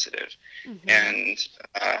positive. And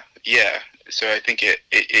so I think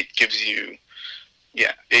it gives you,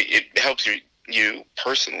 it helps you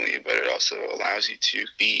personally, but it also allows you to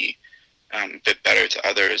be a bit better to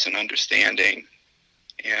others and understanding.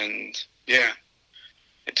 And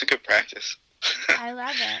it's a good practice. I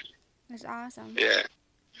love it. It's awesome.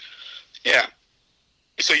 Yeah.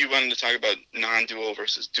 So you wanted to talk about non-dual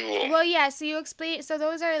versus dual. Well, yeah, so you explain, so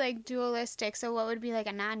those are like dualistic, so what would be like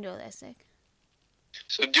a non-dualistic?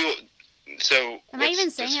 So am I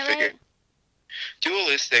even saying it right?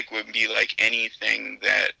 Dualistic would be like anything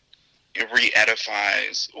that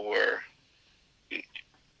re-edifies or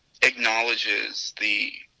acknowledges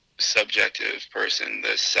the subjective person,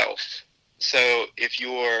 the self. So if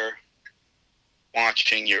you're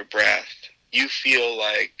watching your breath, you feel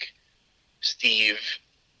like Steve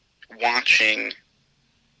watching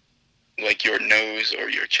like your nose or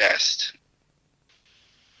your chest.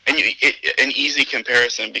 And an easy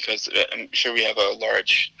comparison, because I'm sure we have a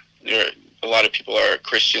lot of people are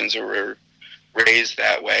Christians or were raised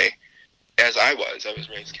that way, as I was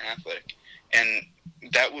raised Catholic, and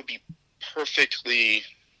that would be perfectly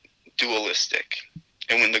dualistic.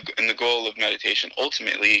 And the goal of meditation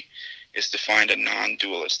ultimately is to find a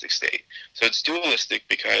non-dualistic state. So it's dualistic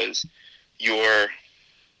because you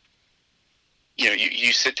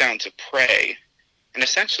sit down to pray, and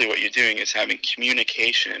essentially what you're doing is having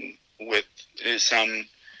communication with some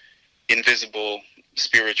invisible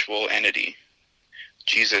spiritual entity,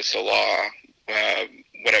 Jesus, Allah,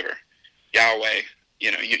 whatever, Yahweh.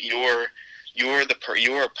 You know,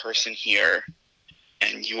 you're a person here,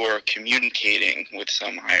 and you're communicating with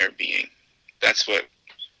some higher being. That's what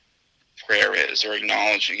prayer is, or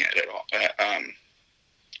acknowledging it at all.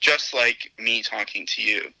 Just like me talking to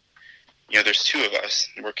you, you know, there's two of us.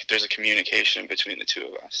 There's a communication between the two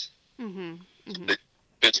of us.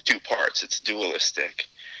 There's two parts. It's dualistic.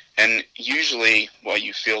 And usually what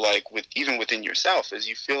you feel like, even within yourself, is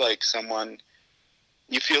you feel like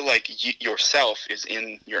yourself is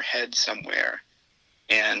in your head somewhere.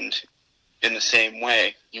 And in the same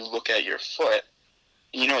way, you look at your foot,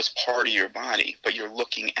 you know it's part of your body, but you're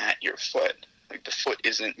looking at your foot. Like the foot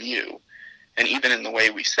isn't you. And even in the way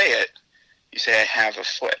we say it, you say, I have a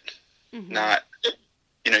foot. Not,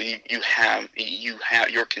 you know,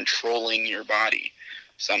 you're controlling your body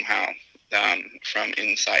somehow from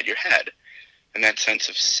inside your head. And that sense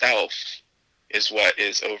of self is what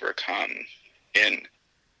is overcome in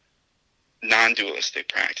non-dualistic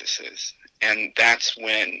practices. And that's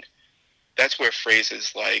where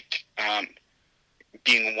phrases like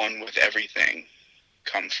being one with everything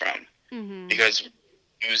come from. Because when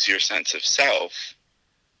you use your sense of self,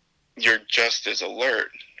 you're just as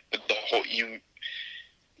alert. But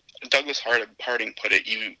Douglas Harding put it,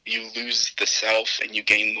 you lose the self and you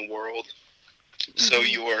gain the world. So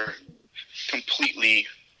you're completely,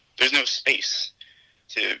 there's no space,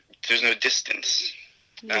 there's no distance.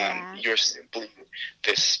 You're simply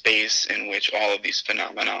this space in which all of these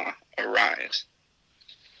phenomena arise.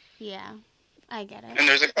 Yeah, I get it. And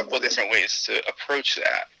there's a couple of different ways to approach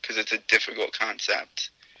that, because it's a difficult concept.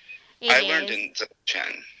 I learned in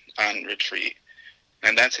Dzogchen on retreat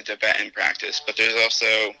and that's a Tibetan practice. But there's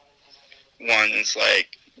also ones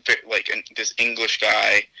like this English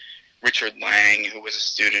guy, Richard Lang, who was a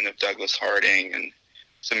student of Douglas Harding, and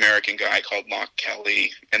this American guy called Mark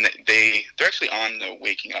Kelly, and they're actually on the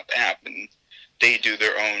Waking Up app, and they do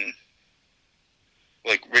their own,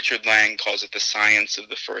 like Richard Lang calls it the science of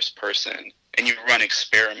the first person, and you run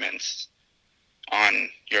experiments on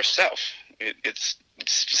yourself. It's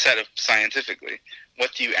set up scientifically.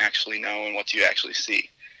 What do you actually know and what do you actually see?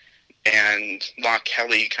 And Mark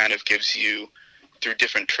Kelly kind of gives you, through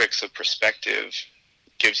different tricks of perspective,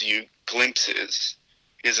 gives you glimpses.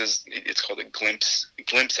 It's called a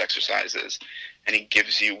glimpse exercises, and he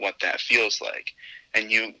gives you what that feels like.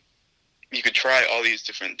 And you could try all these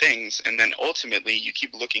different things, and then ultimately you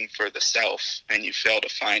keep looking for the self, and you fail to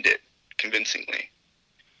find it convincingly.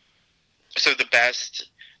 So the best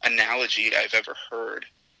analogy I've ever heard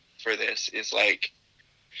for this is like,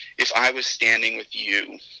 if I was standing with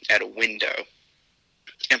you at a window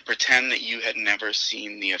and pretend that you had never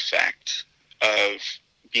seen the effect of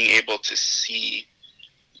being able to see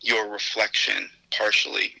your reflection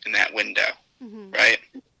partially in that window, right?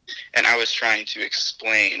 And I was trying to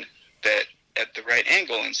explain that at the right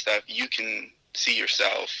angle and stuff, you can see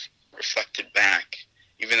yourself reflected back,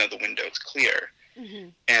 even though the window is clear.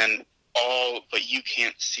 But you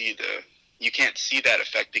can't see that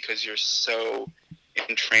effect because you're so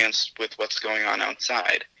entranced with what's going on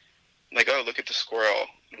outside. Like, oh, look at the squirrel,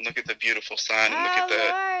 and look at the beautiful sun, and look at the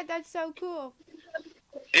Lord, that's so cool.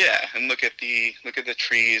 Yeah, and look at the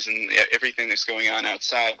trees and everything that's going on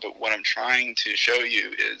outside. But what I'm trying to show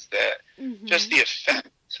you is that just the effect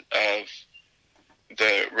of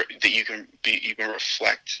that you can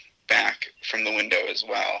reflect back from the window as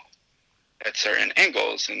well at certain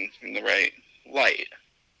angles and in the right light.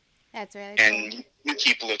 That's really cool. And you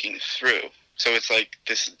keep looking through. So it's like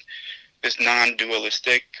this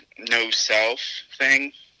non-dualistic, no self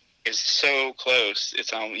thing is so close.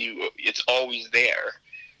 It's always there,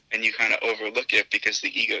 and you kind of overlook it because the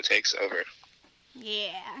ego takes over.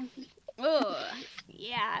 Yeah. Ooh.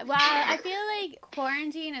 Yeah. Well, I feel like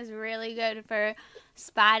quarantine is really good for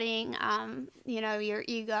spotting, your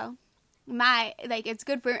ego. It's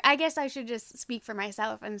good for, I guess I should just speak for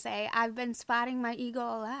myself and say I've been spotting my ego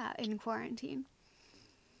a lot in quarantine.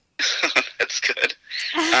 That's good.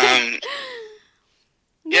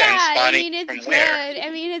 It's good. I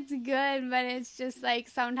mean, it's good, but it's just like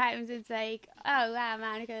sometimes it's like, oh wow,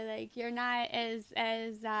 Monica, like you're not as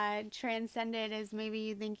transcendent as maybe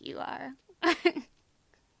you think you are.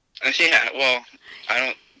 Yeah. Well, I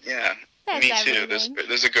don't. Yeah. That's me everything. too.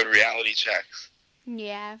 There's a good reality checks.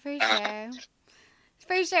 Yeah, for sure.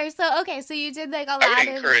 For sure. So okay, so you did like a lot I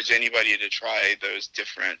would encourage anybody to try those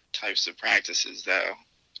different types of practices, though.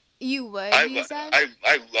 You would. I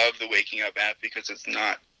love the Waking Up app because it's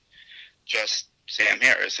not just Sam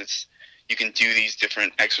Harris. You can do these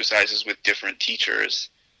different exercises with different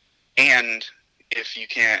teachers, and if you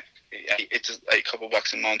can't, it's like a couple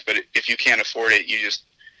bucks a month. But if you can't afford it, you just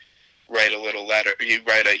write a little letter. You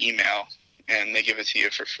write an email, and they give it to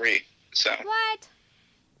you for free. So what?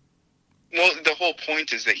 Well, the whole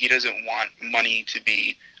point is that he doesn't want money to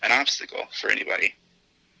be an obstacle for anybody.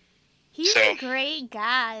 He's a great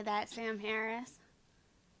guy, that Sam Harris.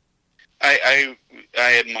 I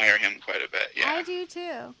admire him quite a bit, yeah. I do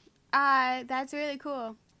too. That's really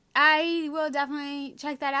cool. I will definitely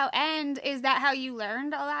check that out. And is that how you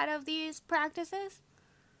learned a lot of these practices?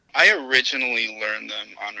 I originally learned them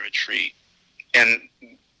on retreat. And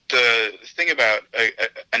the thing about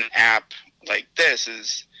an app like this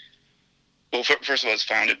is, well, first of all, it's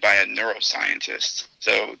founded by a neuroscientist.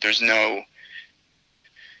 So there's no...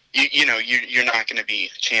 you're not going to be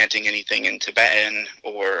chanting anything in Tibetan,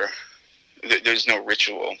 or there's no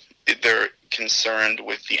ritual. They're concerned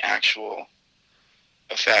with the actual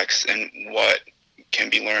effects and what can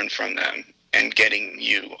be learned from them, and getting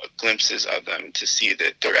you glimpses of them to see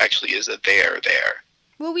that there actually is a there there.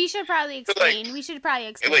 Well, we should probably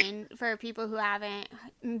explain for people who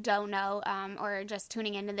don't know, or just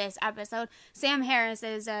tuning into this episode. Sam Harris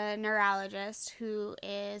is a neurologist who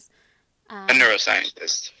is a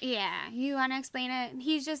neuroscientist. Yeah, you want to explain it?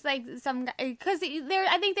 He's just like some guy, because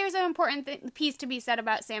I think there's an important piece to be said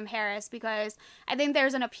about Sam Harris, because I think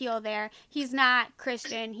there's an appeal there. He's not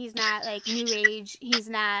Christian. He's not like New Age. He's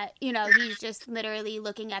not, he's just literally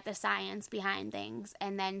looking at the science behind things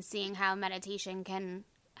and then seeing how meditation can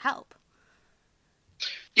help.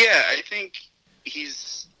 Yeah, I think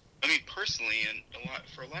personally, and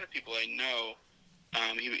for a lot of people I know,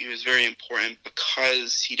 he was very important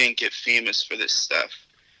because he didn't get famous for this stuff.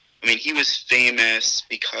 I mean, he was famous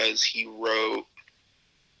because he wrote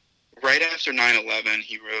right after 9/11,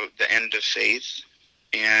 he wrote The End of Faith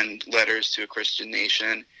and Letters to a Christian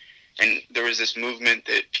Nation. And there was this movement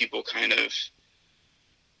that people kind of,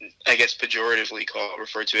 I guess, pejoratively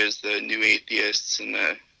referred to as the New Atheists and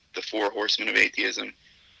the Four Horsemen of Atheism.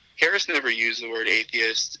 Harris never used the word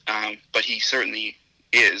atheist, but he certainly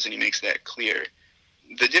is, and he makes that clear.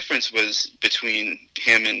 The difference was between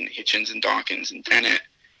him and Hitchens and Dawkins and Dennett.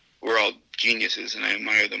 We're all geniuses, and I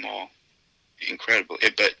admire them all incredibly.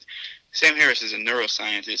 But Sam Harris is a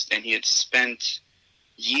neuroscientist, and he had spent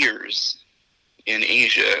years in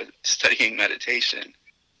Asia studying meditation.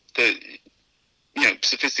 The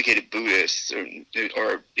sophisticated Buddhists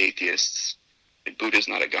or atheists, Buddha's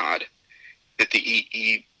not a god, that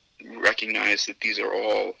he recognized that these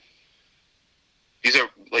are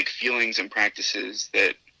like feelings and practices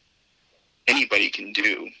that anybody can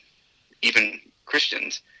do, even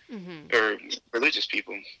Christians or religious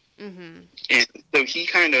people. And so he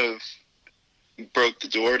kind of broke the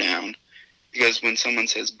door down, because when someone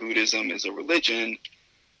says Buddhism is a religion,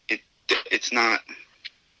 it's not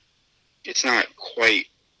quite.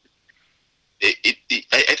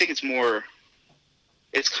 I think it's more.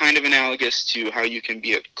 It's kind of analogous to how you can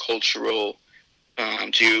be a cultural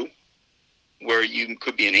Jew, where you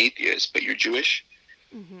could be an atheist, but you're Jewish.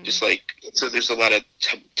 Just like, so there's a lot of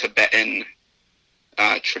Tibetan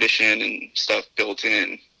tradition and stuff built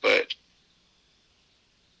in, but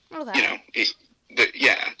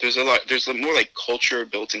there's a lot. There's more like culture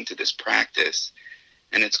built into this practice,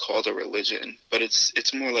 and it's called a religion. But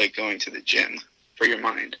it's more like going to the gym for your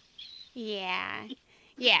mind. Yeah.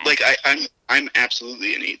 Yeah. Like I'm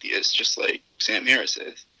absolutely an atheist, just like Sam Harris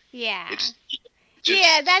is. Yeah.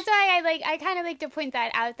 Yeah, that's why I kind of like to point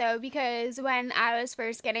that out, though, because when I was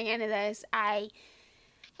first getting into this, I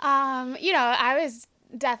was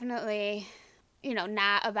definitely,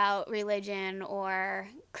 not about religion or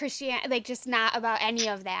Christianity, like just not about any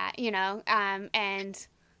of that, and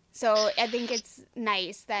so I think it's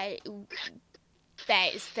nice that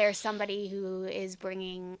there's somebody who is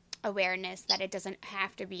bringing awareness that it doesn't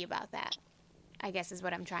have to be about that, I guess is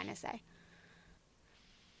what I'm trying to say.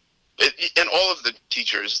 And all of the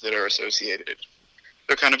teachers that are associated,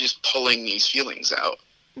 they're kind of just pulling these feelings out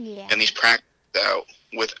and these practices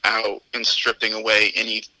out and stripping away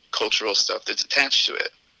any cultural stuff that's attached to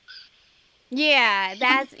it. Yeah,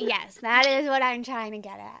 that is what I'm trying to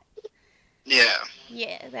get at. Yeah.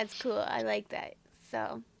 Yeah, that's cool. I like that.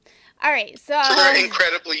 So, all right. So they're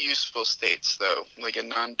incredibly useful states, though. Like a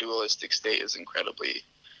non-dualistic state is incredibly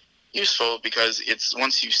useful, because it's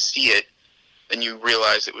once you see it, then you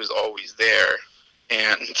realize it was always there,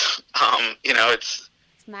 and it's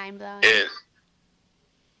mind-blowing.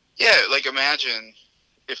 Like imagine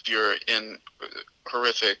if you're in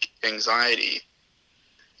horrific anxiety.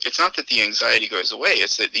 It's not that the anxiety goes away,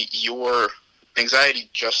 it's that your anxiety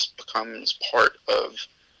just becomes part of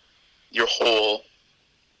your whole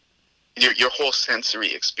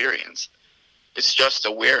sensory experience. It's just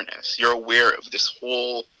awareness. You're aware of this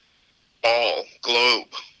whole globe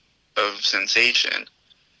of sensation,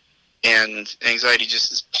 and anxiety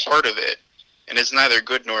just is part of it, and it's neither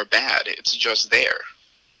good nor bad. It's just there.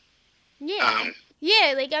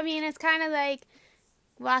 It's kind of like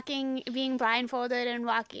being blindfolded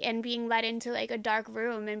and being led into like a dark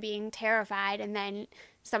room and being terrified, and then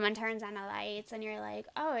someone turns on the lights and you're like,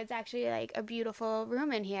 oh, it's actually like a beautiful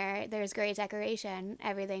room in here. There's great decoration.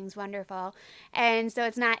 Everything's wonderful. And so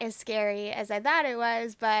it's not as scary as I thought it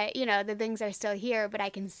was, but the things are still here, but I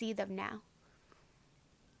can see them now.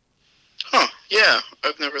 Huh. Yeah.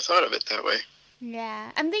 I've never thought of it that way.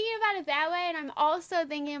 Yeah. I'm thinking about it that way, and I'm also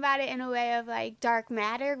thinking about it in a way of like dark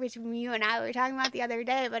matter, which you and I were talking about the other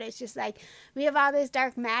day, but it's just like we have all this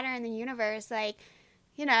dark matter in the universe, like,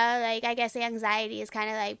 I guess anxiety is kind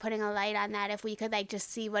of like putting a light on that. If we could like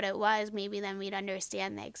just see what it was, maybe then we'd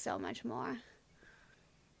understand like so much more.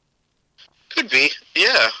 Could be.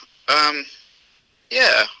 Yeah.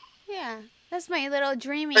 Yeah. Yeah. That's my little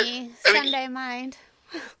dreamy Sunday mind.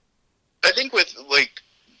 I think with like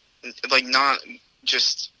not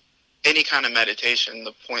just any kind of meditation,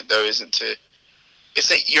 the point though it's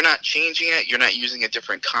that you're not changing it, you're not using a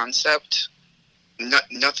different concept.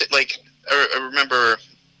 Nothing like, I remember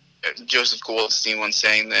Joseph Goldstein once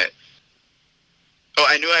saying that,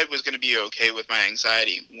 I knew I was going to be okay with my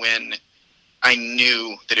anxiety when I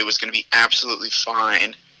knew that it was going to be absolutely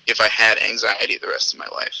fine if I had anxiety the rest of my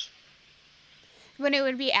life. When it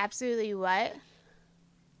would be absolutely what?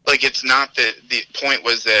 Like, it's not that the point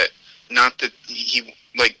was that, not that he,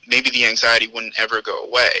 like, maybe the anxiety wouldn't ever go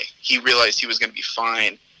away. He realized he was going to be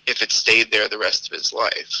fine if it stayed there the rest of his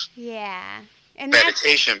life. Yeah. And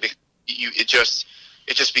meditation,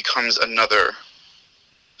 it just becomes another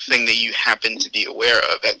thing that you happen to be aware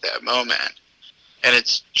of at that moment. And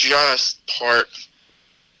it's just part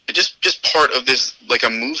of this, like a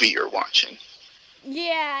movie you're watching.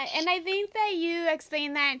 Yeah, and I think that you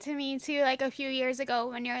explained that to me too, like a few years ago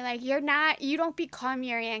when you're like, you don't become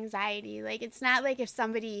your anxiety. Like, it's not like if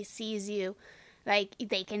somebody sees you, like,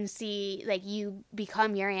 they can see, like, you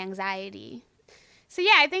become your anxiety. So,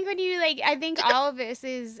 yeah, I think I think all of this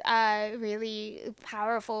is really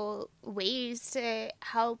powerful ways to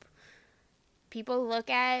help people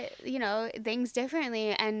look at, things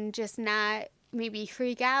differently and just not maybe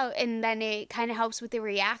freak out, and then it kind of helps with the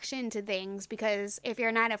reaction to things, because if you're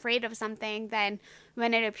not afraid of something, then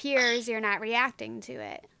when it appears, you're not reacting to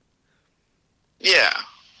it. Yeah,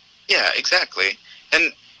 exactly.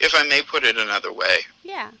 And if I may put it another way,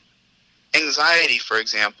 yeah, anxiety, for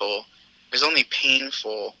example, is only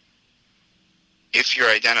painful if you're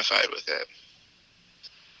identified with it,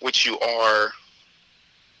 which you are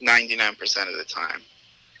 99% of the time.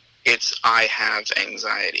 It's I have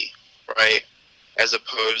anxiety, right? As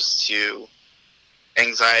opposed to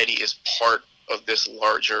anxiety is part of this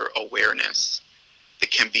larger awareness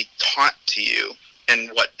that can be taught to you,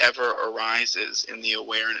 and whatever arises in the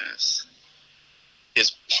awareness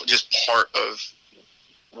is just part of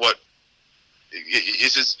what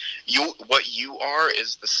is just you. What you are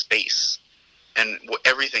is the space, and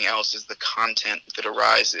everything else is the content that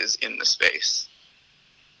arises in the space.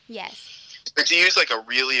 Yes. But to use like a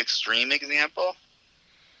really extreme example,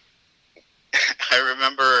 I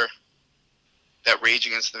remember that Rage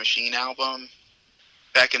Against the Machine album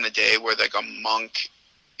back in the day where like a monk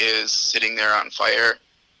is sitting there on fire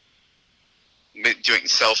doing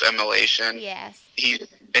self-immolation. Yes. He's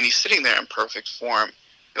sitting there in perfect form.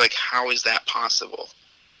 Like, how is that possible?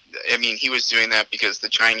 I mean, he was doing that because the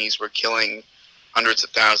Chinese were killing hundreds of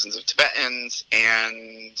thousands of Tibetans,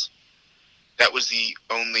 and that was the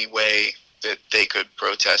only way that they could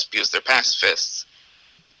protest, because they're pacifists,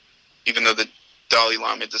 even though the Dalai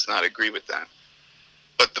Lama does not agree with that.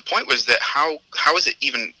 But the point was that how is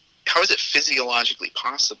it physiologically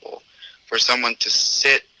possible for someone to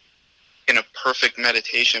sit in a perfect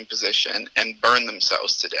meditation position and burn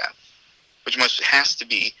themselves to death, which has to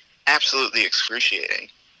be absolutely excruciating.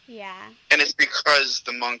 Yeah. And it's because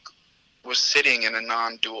the monk was sitting in a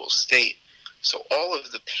non-dual state. So all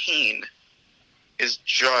of the pain is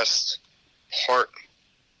just part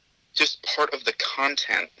of the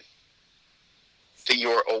content that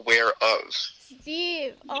you're aware of.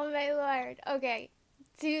 Steve, oh my Lord. Okay,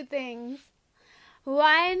 2 things.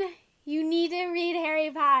 One, you need to read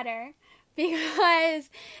Harry Potter, because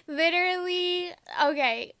literally,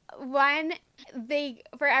 okay,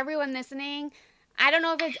 for everyone listening, I don't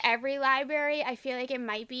know if it's every library, I feel like it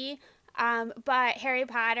might be, but Harry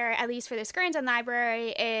Potter, at least for the Scranton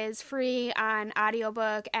Library, is free on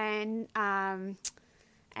audiobook and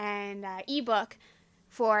ebook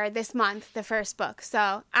for this month, the first book.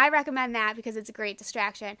 So I recommend that because it's a great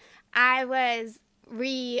distraction. I was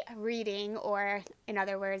rereading, or in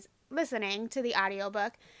other words, listening to the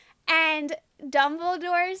audiobook, and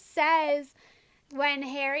Dumbledore says when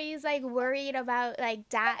Harry's like worried about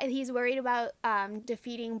he's worried about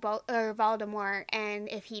defeating Voldemort, and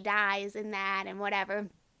if he dies in that and whatever.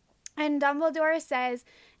 And Dumbledore says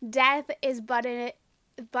death is but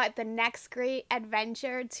the next great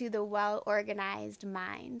adventure to the well-organized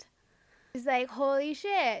mind. It's like, holy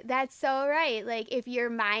shit, that's so right. Like, if your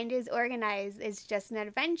mind is organized, it's just an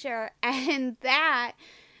adventure. And that,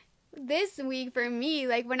 this week for me,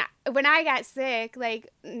 like, when I got sick, like,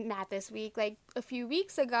 not this week, like, a few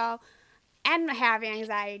weeks ago, and have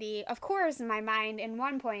anxiety, of course, my mind in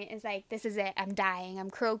one point is like, this is it, I'm dying, I'm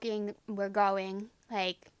croaking, we're going,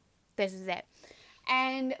 like, this is it.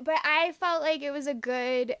 But I felt like it was a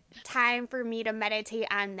good time for me to meditate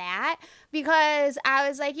on that, because I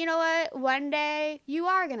was like, you know what, one day you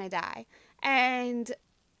are going to die. And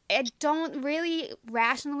I don't really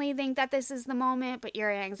rationally think that this is the moment, but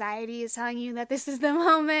your anxiety is telling you that this is the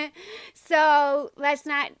moment. So let's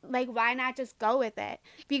not, like, why not just go with it?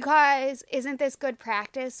 Because isn't this good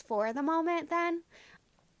practice for the moment then?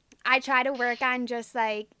 I try to work on just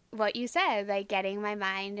like what you said, like getting my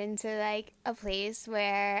mind into like a place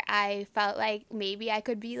where I felt like maybe I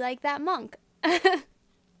could be like that monk. Oh,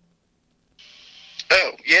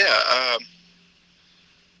 yeah.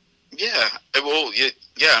 Yeah. Well,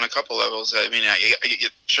 yeah, on a couple levels. I mean, I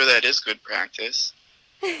sure that is good practice.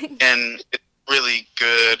 And it's really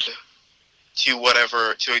good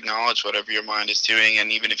to acknowledge whatever your mind is doing.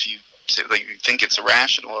 And even if you think it's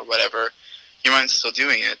irrational or whatever, your mind's still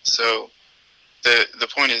doing it. So the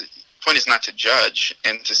point is not to judge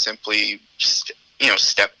and to simply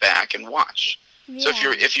step back and watch. Yeah.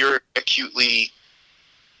 So if you're acutely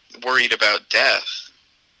worried about death,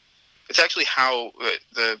 it's actually how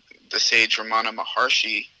the sage Ramana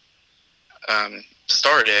Maharshi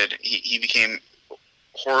started. He became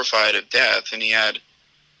horrified of death, and he had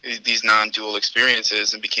these non-dual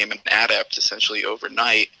experiences and became an adept essentially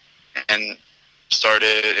overnight, and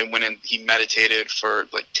went and he meditated for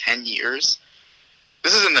like 10 years.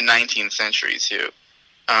 This is in the 19th century too,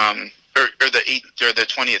 or the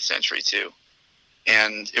 20th century too,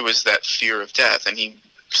 and it was that fear of death, and he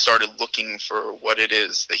started looking for what it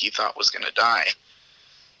is that he thought was going to die.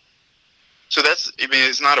 So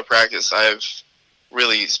it's not a practice I've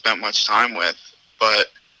really spent much time with, but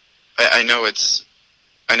I know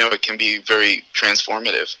it can be very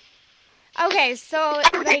transformative. Okay, so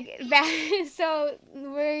so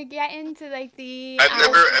we're getting to like the. I've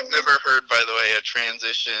never heard, by the way, a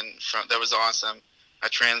transition from that was awesome. A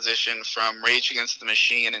transition from Rage Against the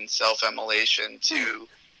Machine and self-immolation to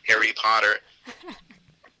Harry Potter.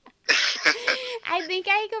 I think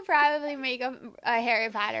I could probably make a Harry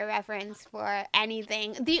Potter reference for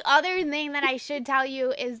anything. The other thing that I should tell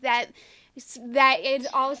you is that it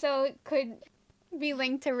also could be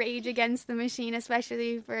linked to Rage Against the Machine,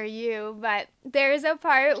 especially for you. But there's a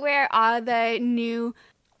part where all the new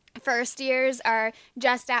first years are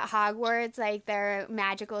just at Hogwarts, like their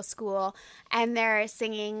magical school, and they're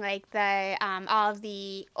singing like all of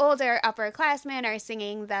the older upperclassmen are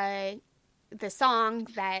singing the song,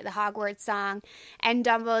 the Hogwarts song, and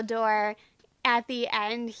Dumbledore at the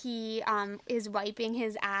end he is wiping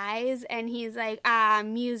his eyes and he's like,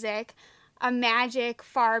 music, a magic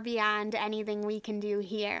far beyond anything we can do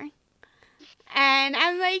here. And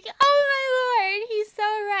I'm like, oh my lord, he's so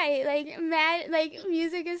right. Like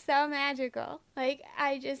music is so magical. Like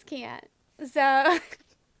I just can't. So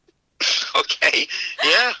okay,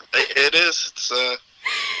 yeah, it is.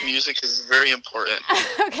 Music is very important.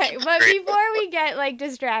 Okay, but before we get like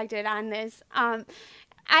distracted on this, I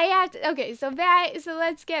have to. Okay, so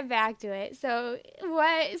let's get back to it. So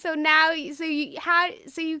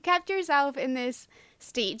you kept yourself in this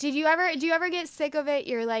state. Do you ever get sick of it?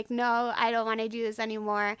 You're like, no, I don't want to do this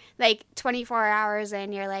anymore. Like 24 hours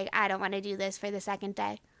in, you're like, I don't want to do this for the second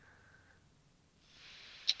day.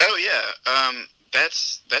 Oh yeah,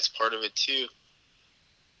 that's part of it too.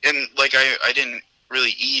 And like I didn't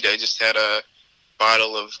really eat. I just had a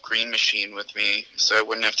bottle of Green Machine with me, so I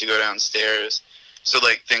wouldn't have to go downstairs. So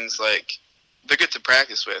like things like they're good to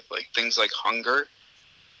practice with, like things like hunger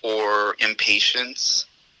or impatience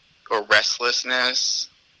or restlessness,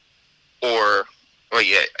 or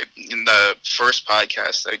in the first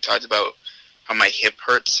podcast I talked about how my hip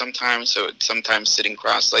hurts sometimes, so sometimes sitting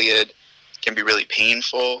cross-legged can be really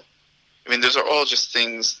painful. I mean, those are all just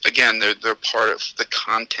things, again, they're part of the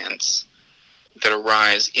contents that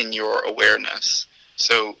arise in your awareness.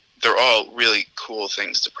 So they're all really cool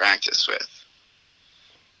things to practice with.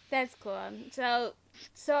 That's cool.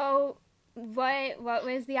 So what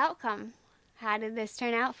was the outcome? How did this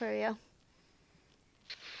turn out for you?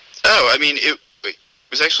 Oh, I mean, it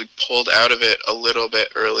was actually pulled out of it a little bit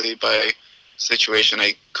early by a situation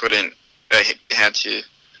I had to,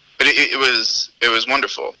 but it was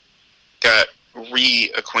wonderful. Got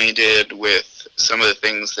reacquainted with some of the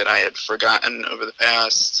things that I had forgotten over the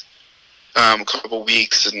past couple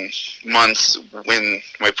weeks and months when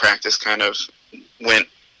my practice kind of went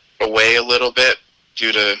away a little bit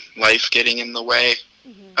due to life getting in the way.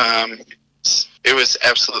 Mm-hmm. It was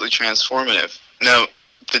absolutely transformative. Now,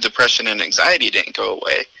 the depression and anxiety didn't go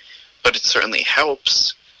away, but it certainly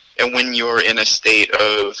helps. And when you're in a state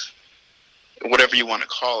of whatever you want to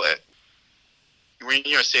call it, when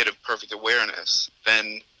you're in a state of perfect awareness,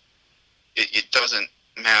 then it doesn't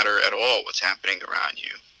matter at all what's happening around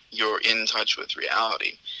you. You're in touch with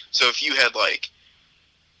reality. So if you had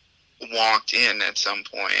walked in at some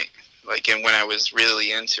point, and when I was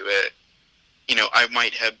really into it, I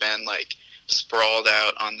might have been sprawled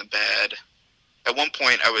out on the bed. At one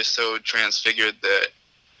point I was so transfigured that,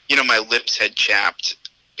 my lips had chapped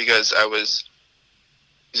because I was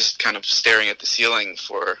just kind of staring at the ceiling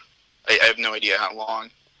for, I have no idea how long,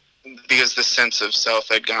 because the sense of self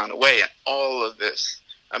had gone away and all of this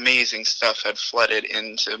amazing stuff had flooded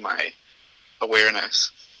into my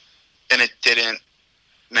awareness. And it didn't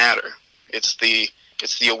matter. It's the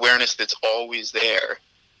awareness that's always there.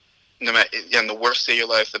 No matter, in the worst day of your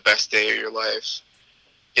life, the best day of your life,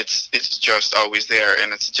 it's just always there.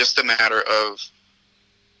 And it's just a matter of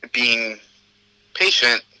being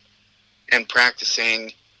patient and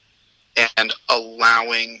practicing and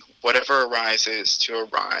allowing whatever arises to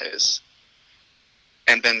arise,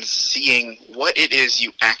 and then seeing what it is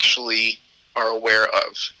you actually are aware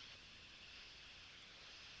of.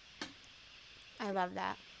 I love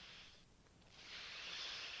that.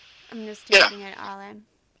 I'm just taking it all in.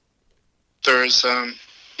 There's,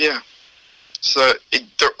 So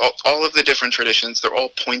they're all of the different traditions, they're all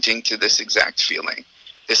pointing to this exact feeling,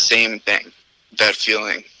 the same thing, that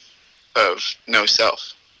feeling of no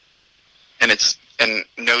self. And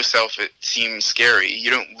no self, it seems scary.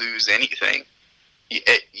 You don't lose anything.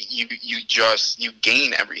 You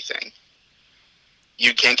gain everything.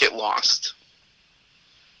 You can't get lost.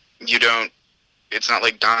 It's not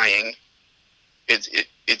like dying. It's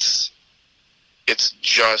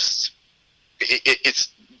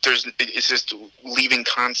just leaving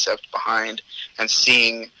concept behind and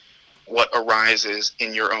seeing what arises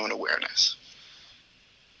in your own awareness.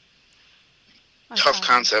 Okay. Tough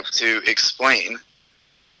concept to explain.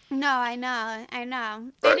 No, I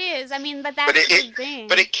know. But, it is. I mean, but that's the thing.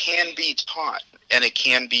 But it can be taught, and it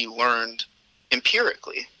can be learned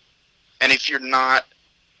empirically. And if you're not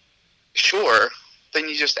sure, then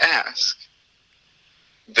you just ask.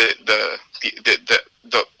 The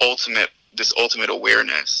ultimate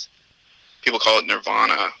awareness. People call it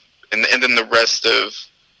nirvana, and then the rest of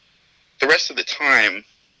the time,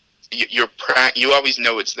 you always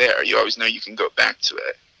know it's there. You always know you can go back to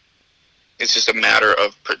it. It's just a matter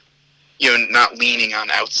of not leaning on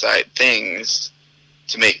outside things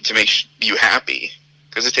to make you happy,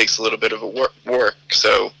 because it takes a little bit of a work.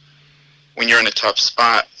 So when you're in a tough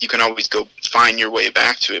spot, you can always go find your way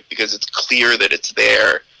back to it, because it's clear that it's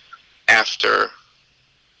there after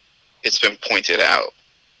it's been pointed out.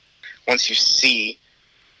 Once you see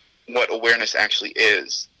what awareness actually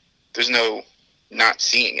is, there's no not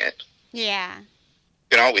seeing it. Yeah. You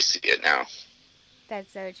can always see it now.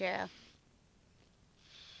 That's so true.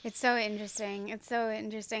 It's so interesting. It's so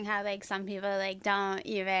interesting how, like, some people, like, don't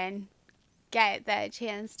even get the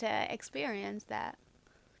chance to experience that.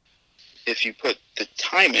 If you put the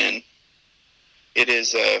time in, it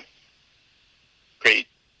is a great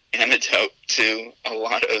antidote to a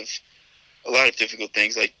lot of difficult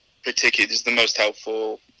things. Like, particularly, this is the most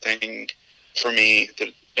helpful thing for me that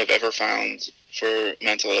I've ever found for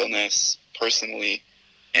mental illness personally,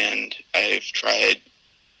 and I've tried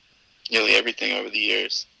nearly everything over the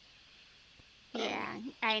years. Yeah,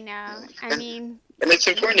 I know. And it's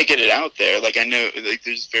important to get it out there. Like, I know, like,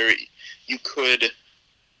 there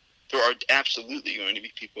are absolutely going to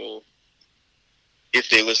be people, if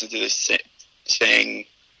they listen to this, saying,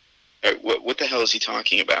 what the hell is he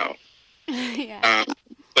talking about? Yeah.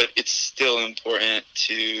 But it's still important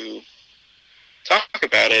to talk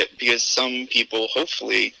about it, because some people,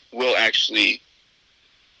 hopefully, will actually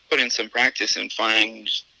put in some practice and find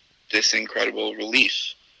this incredible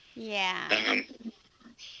relief. Yeah.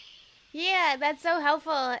 Yeah, that's so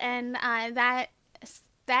helpful, and that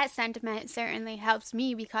sentiment certainly helps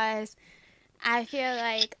me, because I feel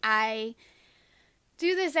like I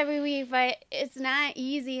do this every week, but it's not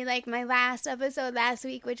easy. Like my last episode last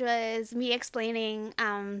week, which was me explaining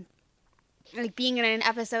like being in an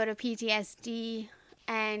episode of PTSD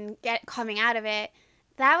and coming out of it,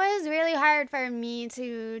 that was really hard for me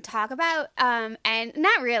to talk about, and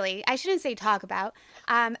not really, I shouldn't say talk about,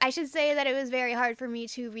 I should say that it was very hard for me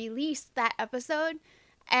to release that episode,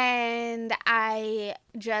 and I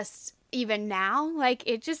just, even now, like,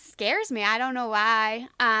 it just scares me. I don't know why,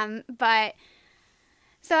 but,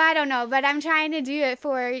 so I don't know, but I'm trying to do it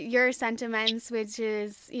for your sentiments, which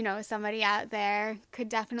is, somebody out there could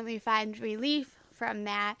definitely find relief from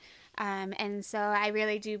that. And so I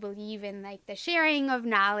really do believe in, like, the sharing of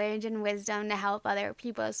knowledge and wisdom to help other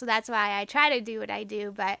people. So that's why I try to do what I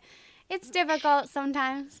do, but it's difficult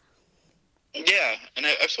sometimes. Yeah, and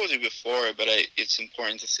I've told you before, but it's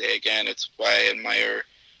important to say again. It's why I admire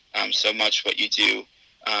so much what you do.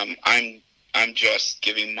 I'm just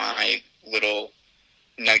giving my little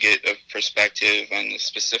nugget of perspective on a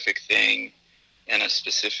specific thing and a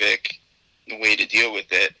specific way to deal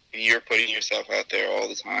with it. You're putting yourself out there all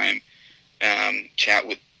the time,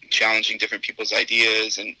 challenging different people's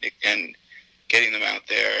ideas and getting them out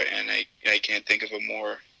there. And I can't think of a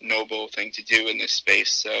more noble thing to do in this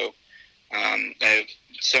space. So I have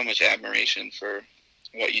so much admiration for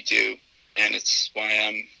what you do, and it's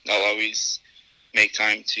why I'll always make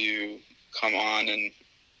time to come on and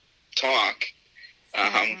talk.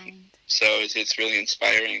 So it's really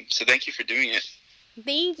inspiring. So thank you for doing it.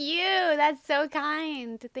 Thank you. That's so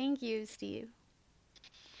kind. Thank you, Steve.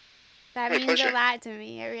 That means a lot to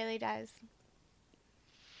me. It really does.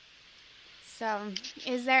 So,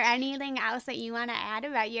 is there anything else that you want to add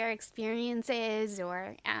about your experiences,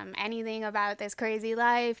 or anything about this crazy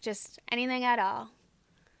life? Just anything at all?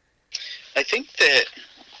 I think that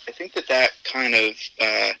I think that kind of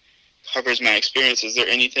covers my experience. Is there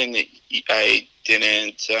anything that I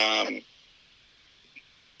didn't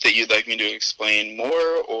that you'd like me to explain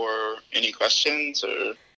more, or any questions,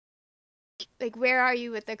 or? Like, where are you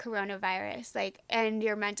with the coronavirus, like, and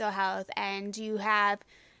your mental health, and do you have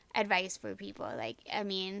advice for people? Like, I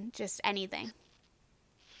mean, just anything.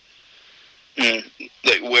 Like,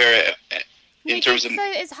 where, in like, terms of...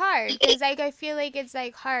 It's hard, because, like, I feel like it's,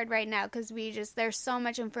 like, hard right now, because there's so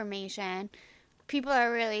much information. People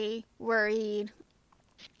are really worried.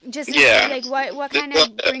 Just, like, what kind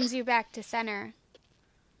of brings you back to center?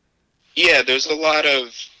 Yeah, there's a lot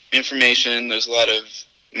of information, there's a lot of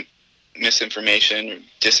misinformation or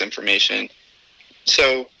disinformation,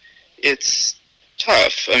 so it's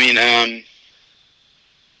tough. I mean,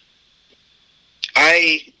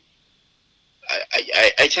 I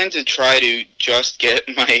tend to try to just get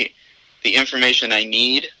the information I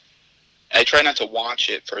need. I try not to watch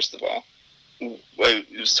it, first of all. I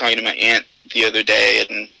was talking to my aunt the other day,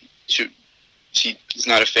 and she's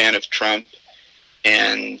not a fan of Trump,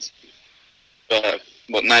 and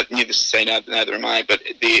well, not needless to say, neither am I. But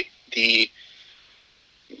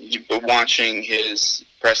watching his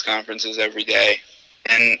press conferences every day,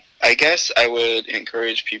 and I guess I would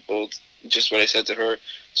encourage people, just what I said to her.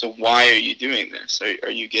 So why are you doing this? Are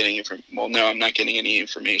you getting it from? Well, no, I'm not getting any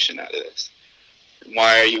information out of this.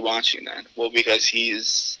 Why are you watching that? Well, because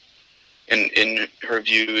he's, in her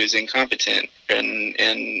view, is incompetent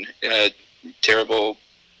and terrible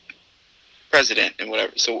president and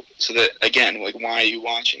whatever. So that, again, like, why are you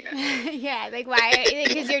watching it? Yeah, like, why?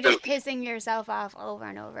 Because you're just pissing yourself off over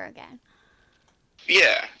and over again.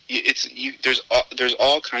 Yeah, there's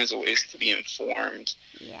all kinds of ways to be informed.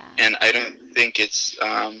 Yeah. And I don't think it's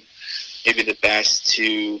maybe the best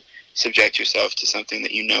to subject yourself to something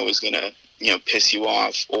that you know is gonna piss you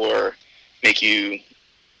off or make you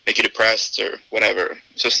depressed or whatever.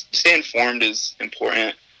 So stay informed is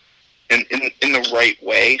important, and in the right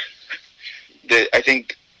way. I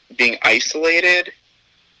think being isolated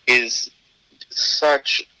is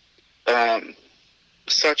such a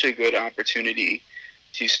good opportunity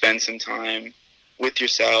to spend some time with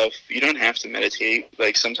yourself. You don't have to meditate.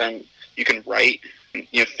 Like, sometimes you can write,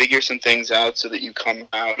 figure some things out so that you come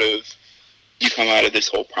out of this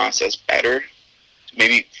whole process better.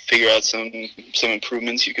 Maybe figure out some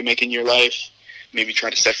improvements you can make in your life. Maybe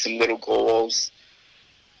try to set some little goals.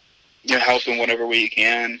 Help in whatever way you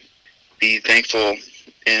can. Be thankful,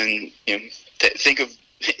 and think of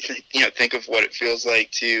what it feels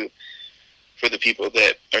like for the people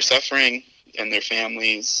that are suffering and their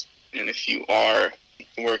families. And if you are,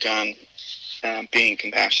 work on being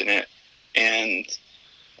compassionate and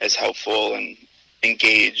as helpful and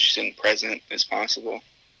engaged and present as possible.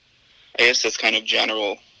 I guess that's kind of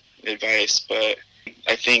general advice, but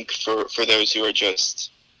I think for those who are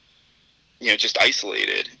just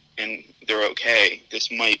isolated and they're okay,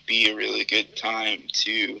 this might be a really good time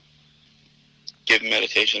to give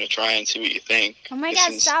meditation a try and see what you think. Oh my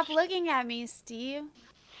God, stop looking at me, Steve.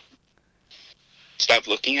 Stop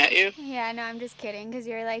looking at you? Yeah, no, I'm just kidding, because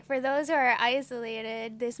you're like, for those who are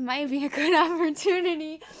isolated, this might be a good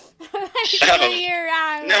opportunity. You're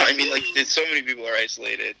wrong. No, I mean, like, so many people are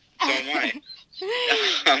isolated. So am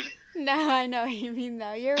I. No, I know what you mean,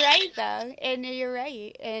 though. You're right, though. And you're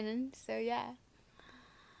right. And so, yeah.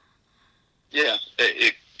 Yeah,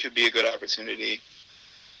 it could be a good opportunity.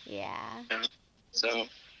 Yeah. So.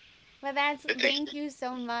 Well, thank you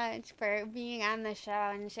so much for being on the show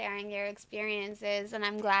and sharing your experiences. And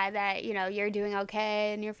I'm glad that, you're doing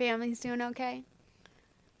okay and your family's doing okay.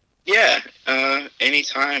 Yeah,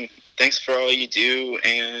 anytime. Thanks for all you do,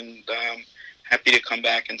 and happy to come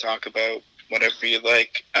back and talk about whatever you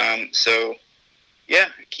like. So, yeah,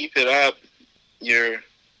 keep it up. You're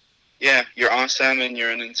awesome, and you're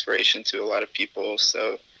an inspiration to a lot of people.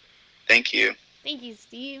 So, thank you. Thank you,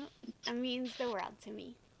 Steve. It means the world to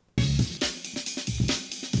me.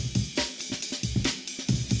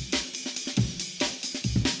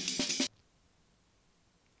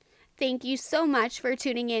 Thank you so much for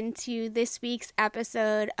tuning in to this week's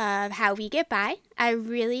episode of How We Get By. I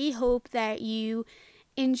really hope that you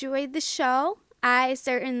enjoyed the show. I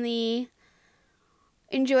certainly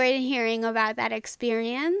enjoyed hearing about that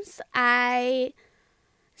experience. I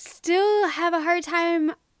still have a hard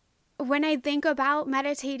time when I think about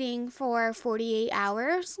meditating for 48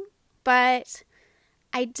 hours, but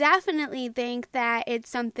I definitely think that it's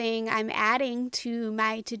something I'm adding to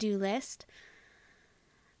my to-do list.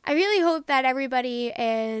 I really hope that everybody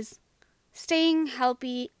is staying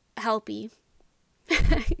healthy. I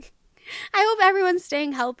hope everyone's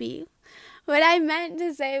staying healthy. What I meant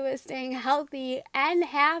to say was staying healthy and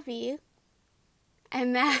happy,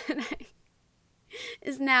 and that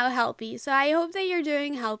is now healthy. So I hope that you're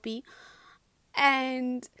doing healthy.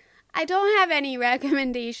 And I don't have any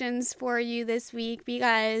recommendations for you this week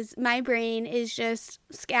because my brain is just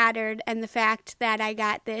scattered, and the fact that I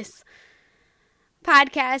got this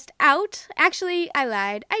podcast out. Actually, I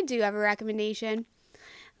lied. I do have a recommendation.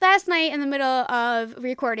 Last night, in the middle of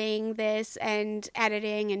recording this and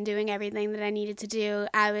editing and doing everything that I needed to do,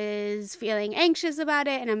 I was feeling anxious about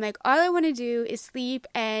it, and I'm like, all I want to do is sleep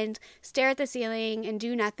and stare at the ceiling and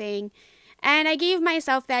do nothing. And I gave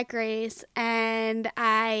myself that grace, and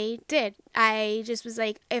I did. I just was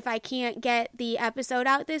like, if I can't get the episode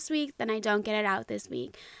out this week, then I don't get it out this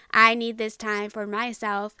week. I need this time for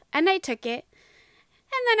myself, and I took it.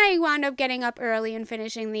 And then I wound up getting up early and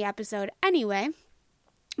finishing the episode anyway.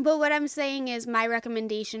 But what I'm saying is, my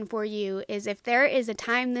recommendation for you is, if there is a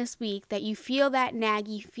time this week that you feel that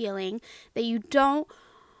naggy feeling, that you don't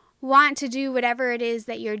want to do whatever it is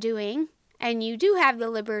that you're doing, and you do have the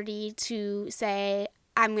liberty to say,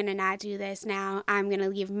 I'm going to not do this now, I'm going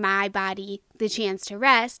to give my body the chance to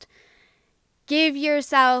rest, give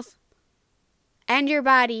yourself and your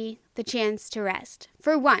body the chance to rest.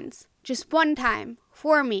 For once, just one time,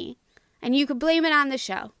 for me. And you could blame it on the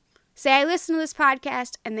show. Say, I listened to this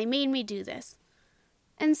podcast and they made me do this.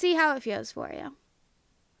 And see how it feels for you.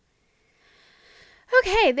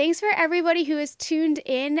 Okay, thanks for everybody who has tuned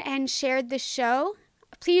in and shared the show.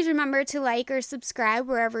 Please remember to like or subscribe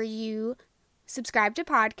wherever you subscribe to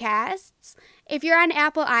podcasts. If you're on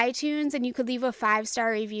Apple iTunes and you could leave a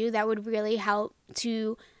 5-star review, that would really help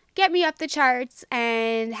to get me up the charts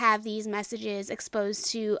and have these messages exposed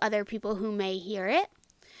to other people who may hear it.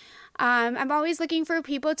 I'm always looking for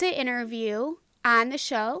people to interview on the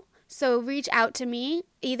show, so reach out to me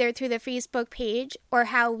either through the Facebook page or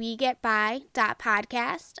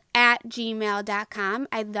howwegetby.podcast@gmail.com.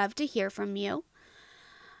 I'd love to hear from you.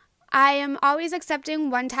 I am always accepting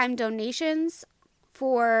one-time donations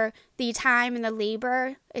for the time and the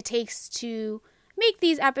labor it takes to make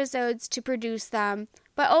these episodes, to produce them,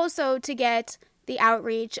 but also to get the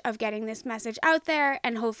outreach of getting this message out there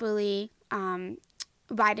and hopefully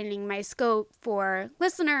widening my scope for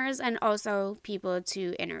listeners and also people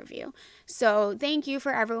to interview. So thank you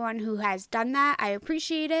for everyone who has done that. I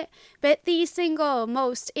appreciate it. But the single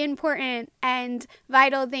most important and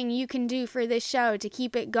vital thing you can do for this show to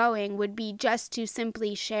keep it going would be just to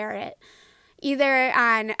simply share it. Either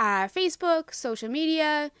on Facebook, social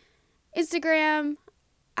media, Instagram,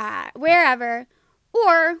 wherever,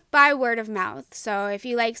 or by word of mouth. So if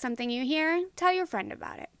you like something you hear, tell your friend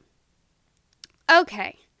about it.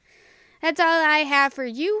 Okay, that's all I have for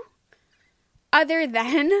you, other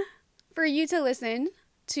than for you to listen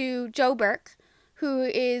to Joe Burke, who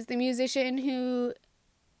is the musician who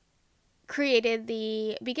created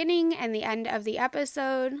the beginning and the end of the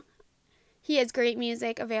episode. He has great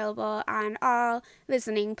music available on all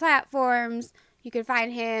listening platforms. You can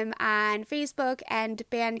find him on Facebook and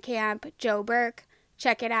Bandcamp, Joe Burke.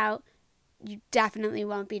 Check it out. You definitely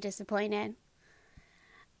won't be disappointed.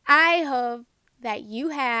 I hope that you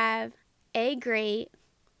have a great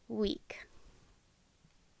week.